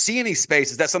do you see any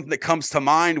space? Is that something that comes to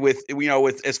mind with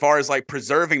as far as like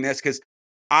preserving this? Because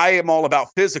I am all about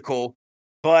physical,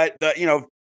 but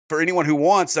for anyone who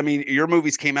wants, I mean, your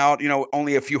movies came out,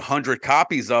 only a few hundred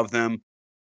copies of them.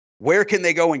 Where can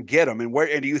they go and get them?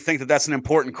 And do you think that that's an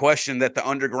important question that the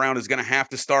underground is going to have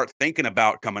to start thinking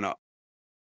about coming up?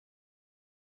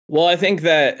 Well, I think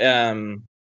that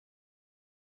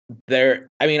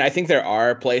I think there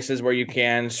are places where you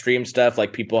can stream stuff,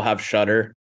 like people have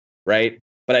Shudder, right?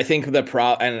 But I think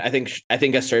I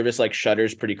think a service like Shudder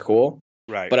is pretty cool.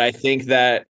 Right. But I think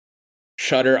that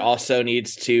Shudder also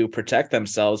needs to protect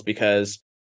themselves because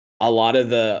a lot of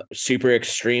the super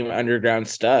extreme underground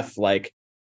stuff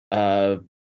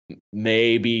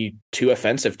may be too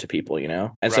offensive to people,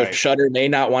 And right. So Shudder may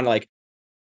not want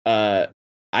to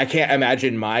I can't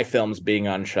imagine my films being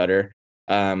on Shudder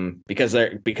because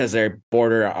they're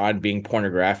border on being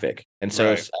pornographic. And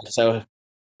so right. So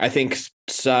I think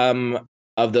some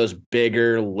of those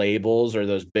bigger labels or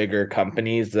those bigger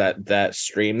companies that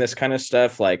stream this kind of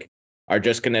stuff are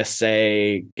just going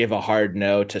to give a hard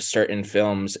no to certain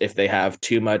films if they have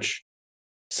too much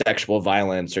sexual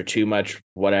violence or too much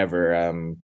whatever.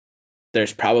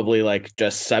 There's probably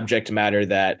just subject matter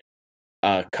that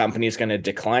company's going to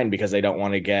decline because they don't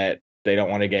want to get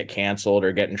canceled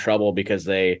or get in trouble because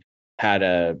they had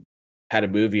a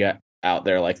movie out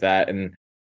there like that. And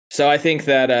so I think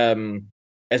that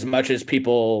as much as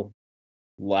people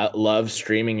love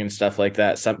streaming and stuff like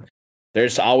that,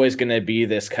 there's always going to be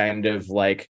this kind of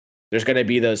there's going to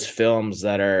be those films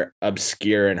that are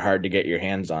obscure and hard to get your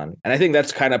hands on. And I think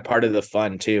that's kind of part of the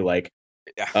fun too. I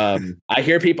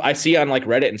hear people, I see on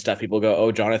Reddit and stuff, people go,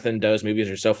 "Oh, Jonathan Doe's movies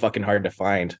are so fucking hard to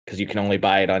find because you can only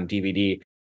buy it on DVD."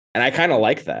 And I kind of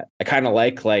like that. I kind of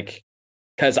like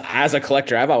because as a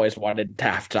collector, I've always wanted to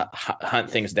have to hunt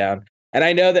things down. And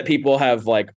I know that people have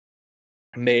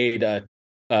made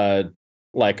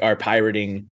are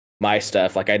pirating my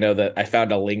stuff. I know that I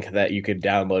found a link that you could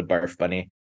download Barf Bunny,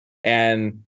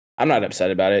 and I'm not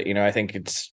upset about it. I think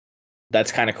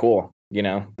that's kind of cool,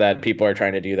 that people are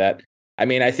trying to do that. I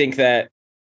mean, I think that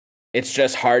it's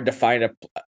just hard to find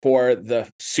for the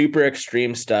super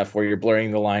extreme stuff where you're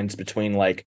blurring the lines between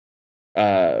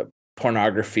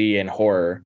pornography and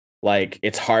horror.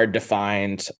 It's hard to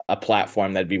find a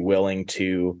platform that'd be willing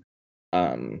to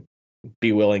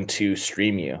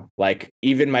stream you.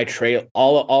 Even my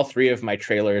all three of my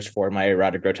trailers for my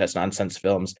erotic grotesque nonsense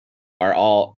films are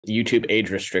all YouTube age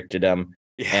restricted them.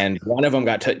 Yeah. And one of them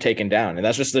got taken down, and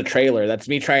that's just the trailer. That's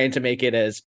me trying to make it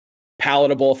as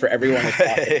palatable for everyone as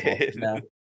possible.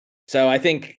 So I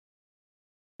think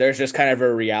there's just kind of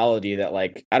a reality that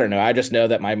I don't know. I just know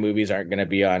that my movies aren't going to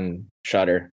be on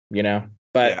Shudder,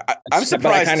 But yeah, I'm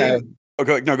surprised.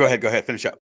 Go ahead. Finish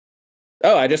up.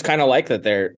 Oh, I just kind of like that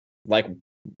they're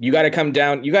you got to come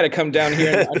down. You got to come down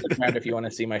here in the underground if you want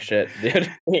to see my shit,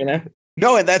 dude.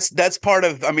 No, and that's part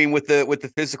of. I mean, with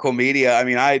the physical media. I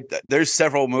mean, there's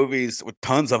several movies with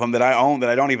tons of them that I own that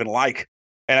I don't even like.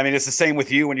 And I mean, it's the same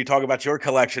with you when you talk about your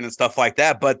collection and stuff like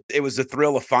that. But it was the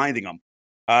thrill of finding them.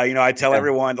 I tell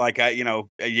everyone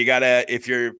you gotta,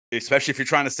 especially if you're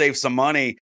trying to save some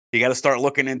money, you got to start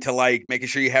looking into making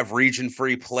sure you have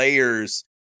region-free players.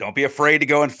 Don't be afraid to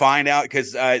go and find out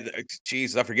because,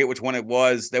 geez, I forget which one it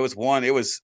was. There was one. It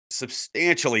was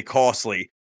substantially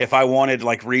costly if I wanted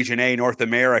Region A North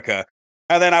America,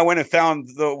 and then I went and found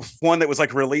the one that was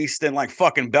released in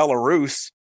fucking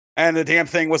Belarus. And the damn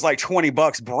thing was like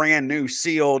 $20, brand new,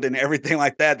 sealed, and everything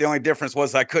like that. The only difference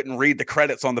was I couldn't read the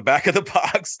credits on the back of the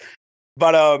box.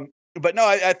 But no,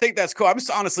 I think that's cool. I'm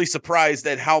just honestly surprised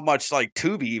at how much like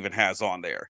Tubi even has on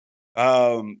there.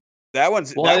 Um, that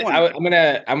one's Well, that one.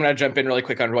 I'm gonna jump in really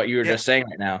quick on what you were just saying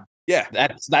right now. Yeah,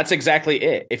 That's exactly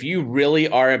it. If you really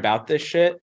are about this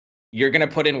shit, you're gonna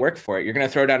put in work for it. You're gonna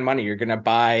throw down money. You're gonna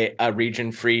buy a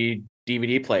region-free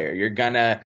DVD player. You're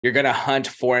gonna hunt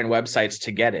foreign websites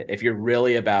to get it. If you're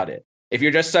really about it. If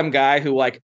you're just some guy who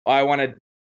like, oh, I want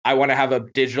to have a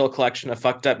digital collection of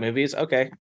fucked up movies.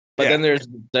 Okay, but yeah.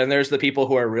 then there's the people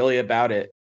who are really about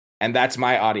it, and that's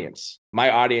my audience. My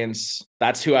audience.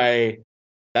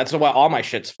 That's what all my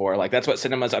shit's for. Like, that's what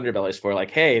Cinema's Underbelly is for.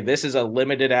 Like, hey, this is a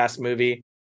limited ass movie,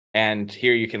 and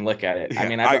here you can look at it. Yeah, I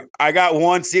mean, I got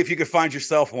one. See if you could find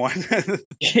yourself one.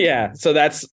 yeah. So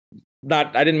that's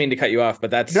not. I didn't mean to cut you off,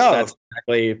 but that's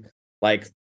exactly like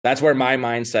that's where my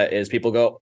mindset is. People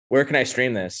go, where can I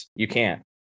stream this? You can't.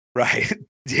 Right.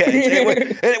 Yeah,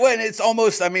 it's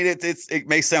almost. I mean, it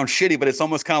may sound shitty, but it's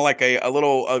almost kind of like a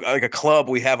little like a club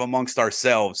we have amongst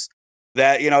ourselves.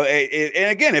 That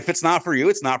and again, if it's not for you,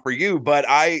 it's not for you. But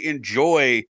I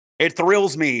enjoy. It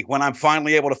thrills me when I'm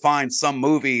finally able to find some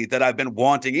movie that I've been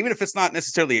wanting, even if it's not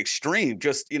necessarily extreme.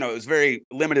 Just it was very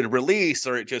limited release,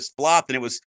 or it just flopped, and it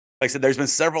was. Like I said, there's been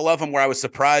several of them where I was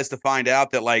surprised to find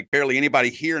out that like barely anybody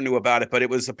here knew about it, but it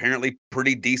was apparently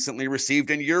pretty decently received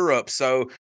in Europe. So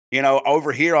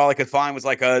over here, all I could find was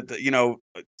like a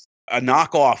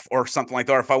knockoff or something like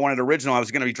that. Or if I wanted original, I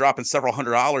was going to be dropping several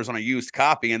 $100s on a used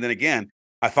copy. And then again,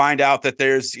 I find out that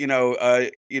there's,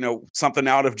 something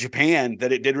out of Japan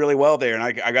that it did really well there. And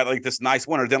I got like this nice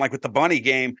one. Or then like with the bunny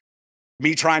game,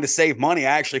 me trying to save money,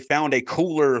 I actually found a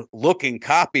cooler looking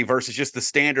copy versus just the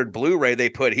standard Blu-ray they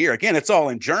put here. Again, it's all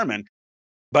in German,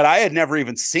 but I had never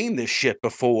even seen this shit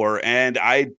before. And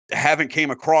I haven't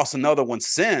came across another one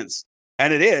since.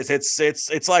 And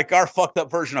it's like our fucked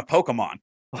up version of Pokemon.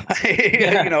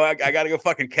 I got to go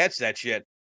fucking catch that shit.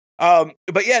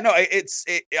 But yeah, no,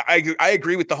 I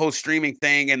agree with the whole streaming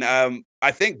thing. And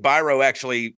I think Byro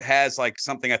actually has like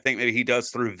something I think maybe he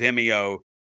does through Vimeo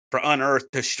for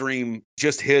Unearthed to stream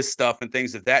just his stuff and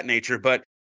things of that nature. But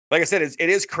like I said, it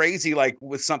is crazy. Like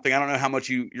with something, I don't know how much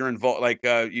you're involved, like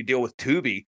you deal with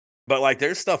Tubi, but like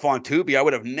there's stuff on Tubi I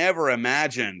would have never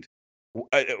imagined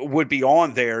would be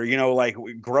on there, like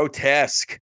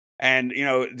grotesque and,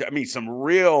 I mean, some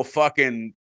real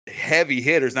fucking heavy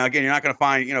hitters. Now, again, you're not going to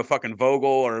find, fucking Vogel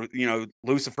or,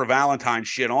 Lucifer Valentine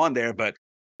shit on there, but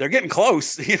they're getting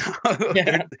close,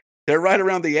 Yeah. they're right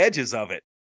around the edges of it.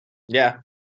 Yeah.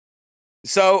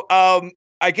 So,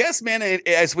 I guess, man,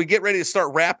 as we get ready to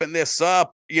start wrapping this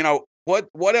up,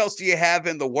 what else do you have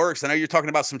in the works? I know you're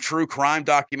talking about some true crime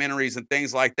documentaries and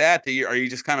things like that. Are you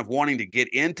just kind of wanting to get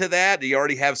into that? Do you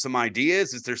already have some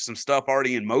ideas? Is there some stuff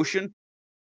already in motion?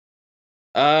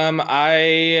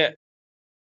 I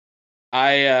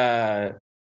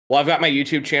well, I've got my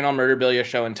YouTube channel, Murderbilia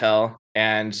Show and Tell,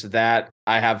 and that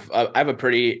I have a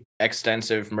pretty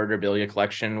extensive Murderbilia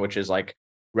collection, which is like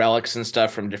relics and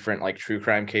stuff from different like true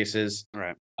crime cases.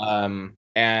 Right.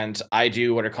 And I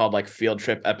do what are called like field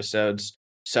trip episodes.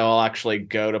 So I'll actually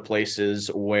go to places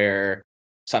where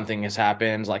something has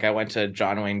happened. Like I went to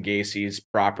John Wayne Gacy's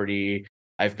property.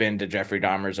 I've been to Jeffrey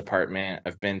Dahmer's apartment.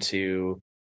 I've been to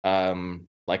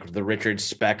like the Richard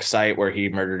Speck site where he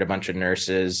murdered a bunch of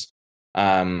nurses. So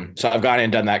I've gone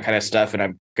and done that kind of stuff, and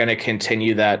I'm gonna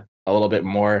continue that a little bit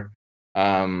more.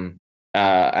 And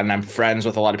I'm friends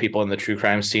with a lot of people in the true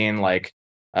crime scene, like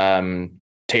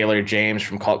Taylor James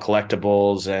from Cult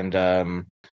Collectibles, and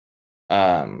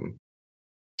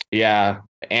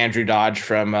Andrew Dodge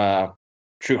from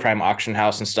True Crime Auction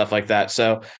House and stuff like that.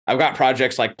 So I've got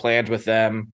projects like planned with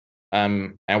them,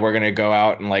 and we're gonna go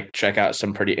out and like check out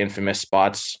some pretty infamous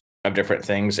spots of different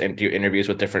things and do interviews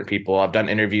with different people. I've done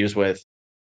interviews with,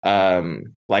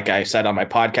 like I said on my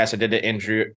podcast, I did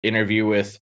an interview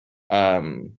with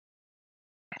Bill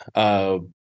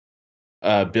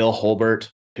Holbert,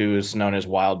 who's known as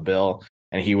Wild Bill,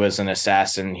 and he was an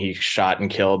assassin. He shot and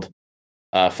killed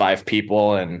 5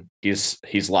 people, and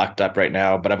he's locked up right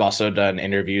now. But I've also done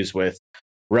interviews with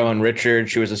Rowan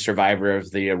Richards, who was a survivor of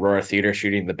the Aurora Theater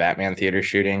shooting, the Batman Theater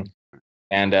shooting.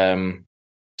 And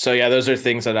so yeah, those are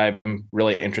things that I'm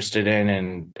really interested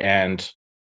in, and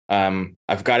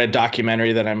I've got a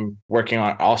documentary that I'm working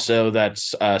on also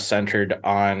that's centered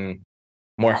on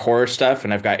more horror stuff,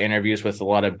 and I've got interviews with a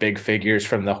lot of big figures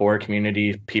from the horror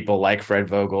community, people like Fred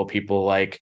Vogel, people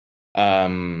like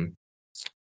Stephen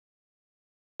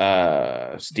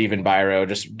Byro,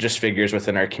 just figures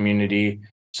within our community.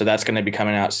 So that's going to be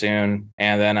coming out soon.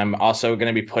 And then I'm also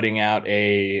going to be putting out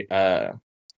a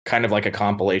kind of like a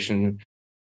compilation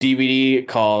DVD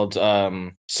called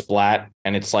Splat,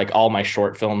 and it's like all my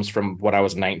short films from when I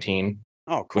was 19.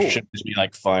 Oh, cool. Which should just be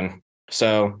like fun.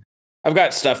 So I've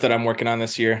got stuff that I'm working on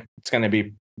this year. It's going to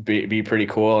be pretty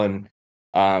cool, and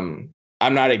I'm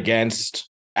not against.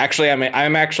 Actually,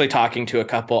 I'm actually talking to a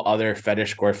couple other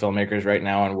fetish gore filmmakers right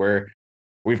now, and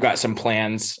we've got some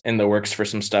plans in the works for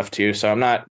some stuff too. So I'm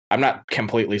not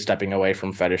completely stepping away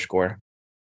from fetish gore.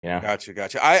 Yeah.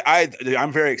 Gotcha.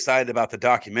 I'm very excited about the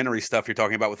documentary stuff you're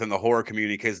talking about within the horror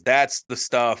community, because that's the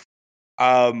stuff.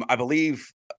 I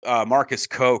believe Marcus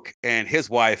Koch and his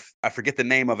wife, I forget the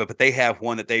name of it, but they have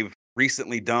one that they've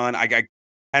recently done.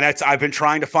 I've been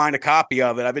trying to find a copy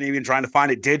of it. I've been even trying to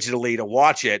find it digitally to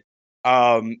watch it.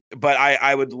 But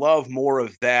I would love more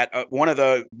of that. One of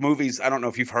the movies, I don't know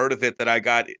if you've heard of it, that I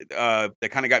got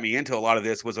that kind of got me into a lot of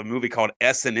this was a movie called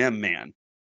S&M Man.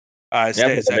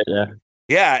 Yeah.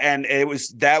 Yeah, and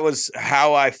that was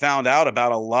how I found out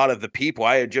about a lot of the people.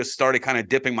 I had just started kind of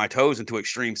dipping my toes into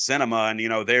extreme cinema, and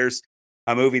there's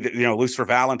a movie that Lucifer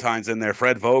Valentine's in there,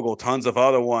 Fred Vogel, tons of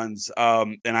other ones.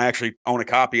 And I actually own a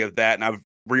copy of that, and I've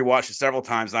rewatched it several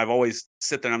times, and I've always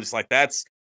sit there and I'm just like, that's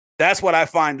what I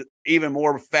find even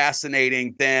more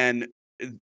fascinating than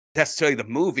necessarily the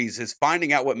movies, is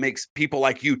finding out what makes people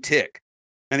like you tick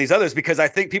and these others, because I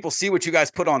think people see what you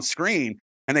guys put on screen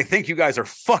and they think you guys are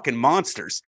fucking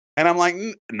monsters. And I'm like,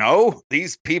 no,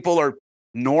 these people are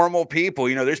normal people.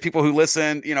 There's people who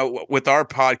listen, with our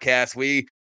podcast, we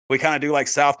kind of do like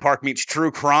South Park meets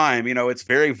true crime. It's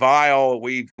very vile.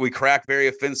 We crack very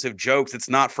offensive jokes. It's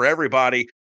not for everybody.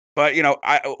 But,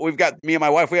 we've got, me and my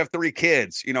wife, we have 3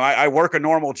 kids. I work a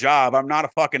normal job. I'm not a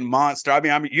fucking monster. I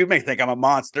mean, you may think I'm a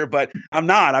monster, but I'm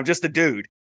not. I'm just a dude.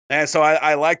 And so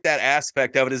I like that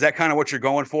aspect of it. Is that kind of what you're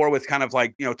going for with kind of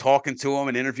like, talking to them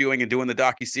and interviewing and doing the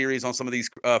docuseries on some of these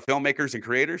filmmakers and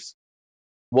creators?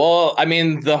 Well, I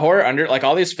mean, the horror like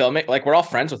all these like we're all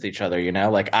friends with each other,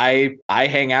 like I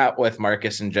hang out with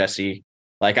Marcus and Jesse.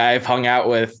 Like I've hung out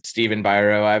with Steven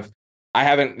Byro.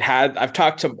 I've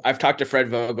talked to Fred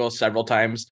Vogel several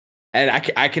times, and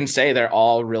I can say they're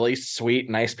all really sweet,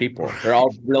 nice people. They're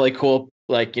all really cool.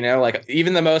 Like, like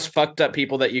even the most fucked up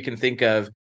people that you can think of.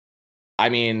 I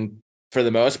mean, for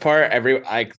the most part,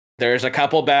 there's a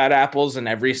couple bad apples in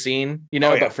every scene,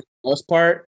 but for the most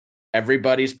part,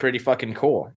 everybody's pretty fucking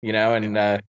cool,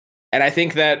 and I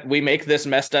think that we make this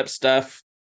messed up stuff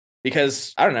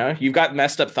because, I don't know, you've got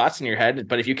messed up thoughts in your head,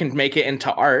 but if you can make it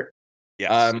into art,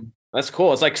 yes. That's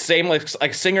cool. It's like same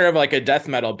like singer of like a death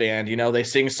metal band, they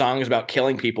sing songs about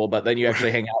killing people, but then you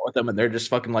actually hang out with them and they're just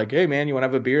fucking like, hey man, you want to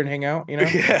have a beer and hang out,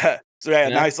 Yeah. So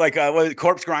nice. Like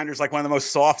Corpse Grinder's like one of the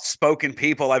most soft spoken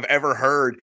people I've ever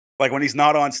heard. Like when he's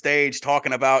not on stage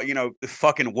talking about,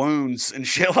 fucking wounds and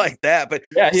shit like that. But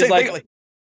yeah, he's like,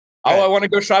 I want to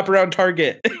go shop around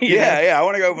Target. Yeah. I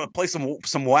want to go play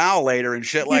some WoW later and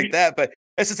shit like that. But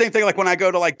it's the same thing. Like when I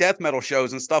go to like death metal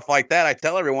shows and stuff like that, I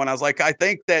tell everyone, I was like, I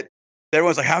think that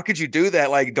everyone's like, how could you do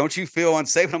that? Like, don't you feel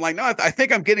unsafe? And I'm like, no, I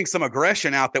think I'm getting some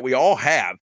aggression out that we all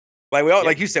have. Like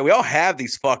like you said, we all have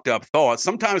these fucked up thoughts.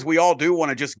 Sometimes we all do want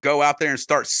to just go out there and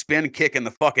start spin kicking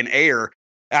the fucking air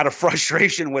out of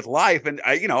frustration with life. And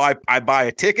I buy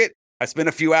a ticket, I spend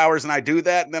a few hours and I do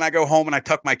that. And then I go home and I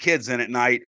tuck my kids in at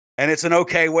night, and it's an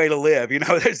okay way to live.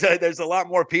 There's a lot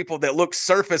more people that look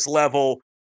surface level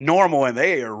normal, and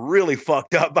they are really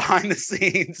fucked up behind the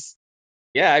scenes.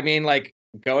 Yeah. I mean, like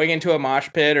going into a mosh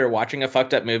pit or watching a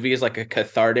fucked up movie is like a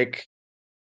cathartic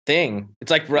thing.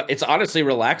 It's like, it's honestly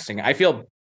relaxing. I feel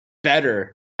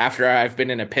better after I've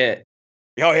been in a pit.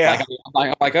 Oh yeah.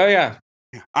 I'm like, oh yeah.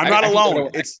 I'm not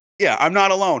alone. I'm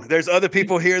not alone. There's other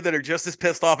people here that are just as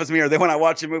pissed off as me. Or then when I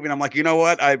watch a movie and I'm like, you know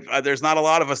what? There's not a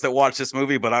lot of us that watch this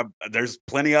movie, but there's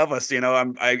plenty of us,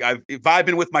 I'm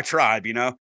vibing with my tribe,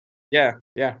 Yeah.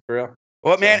 For real.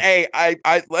 Well, man, hey,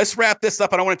 I let's wrap this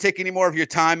up. I don't want to take any more of your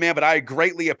time, man, but I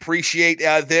greatly appreciate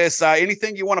this.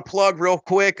 Anything you want to plug real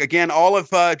quick? Again, all of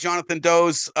Jonathan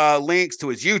Doe's links to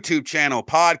his YouTube channel,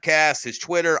 podcast, his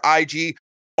Twitter, IG,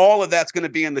 all of that's going to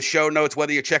be in the show notes,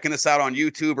 whether you're checking this out on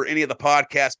YouTube or any of the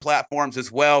podcast platforms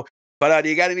as well. But do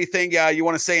you got anything you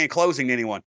want to say in closing to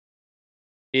anyone?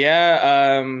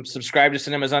 Yeah, subscribe to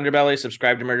Cinema's Underbelly,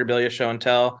 subscribe to Murderbilia Show and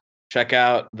Tell, check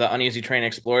out the Uneasy Train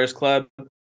Explorers Club,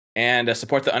 and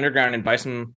support the underground and buy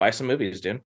some movies,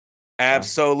 dude.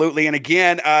 Absolutely. And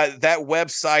again, that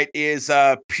website is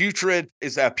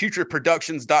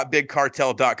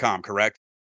putridproductions.bigcartel.com, correct?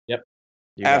 Yep.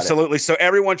 Absolutely. So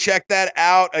everyone check that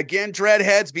out. Again,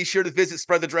 Dreadheads, be sure to visit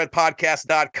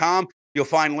spreadthedreadpodcast.com. You'll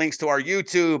find links to our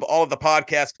YouTube, all of the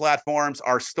podcast platforms,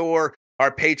 our store,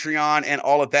 our Patreon, and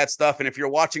all of that stuff. And if you're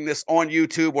watching this on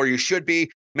YouTube, or you should be,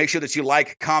 make sure that you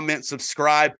like, comment,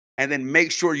 subscribe, and then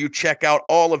make sure you check out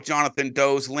all of Jonathan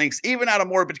Doe's links, even out of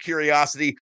morbid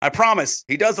curiosity. I promise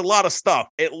he does a lot of stuff.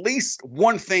 At least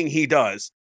one thing he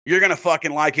does, you're gonna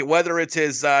fucking like it, whether it's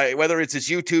his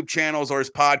YouTube channels or his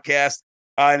podcast.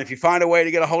 And if you find a way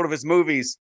to get a hold of his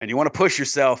movies and you want to push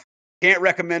yourself, can't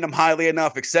recommend them highly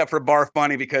enough, except for Barf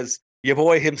Bunny, because your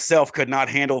boy himself could not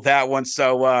handle that one.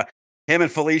 So him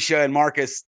and Felicia and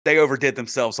Marcus, they overdid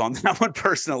themselves on that one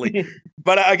personally.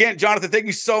 But again, Jonathan, thank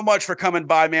you so much for coming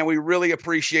by, man. We really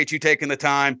appreciate you taking the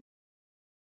time.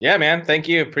 Yeah, man. Thank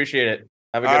you. Appreciate it.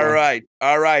 Have a good one.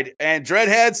 All right. And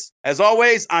Dreadheads, as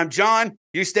always, I'm John.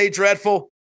 You stay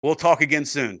dreadful. We'll talk again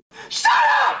soon. Shut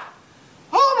up!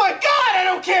 Oh my God, I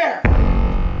don't care!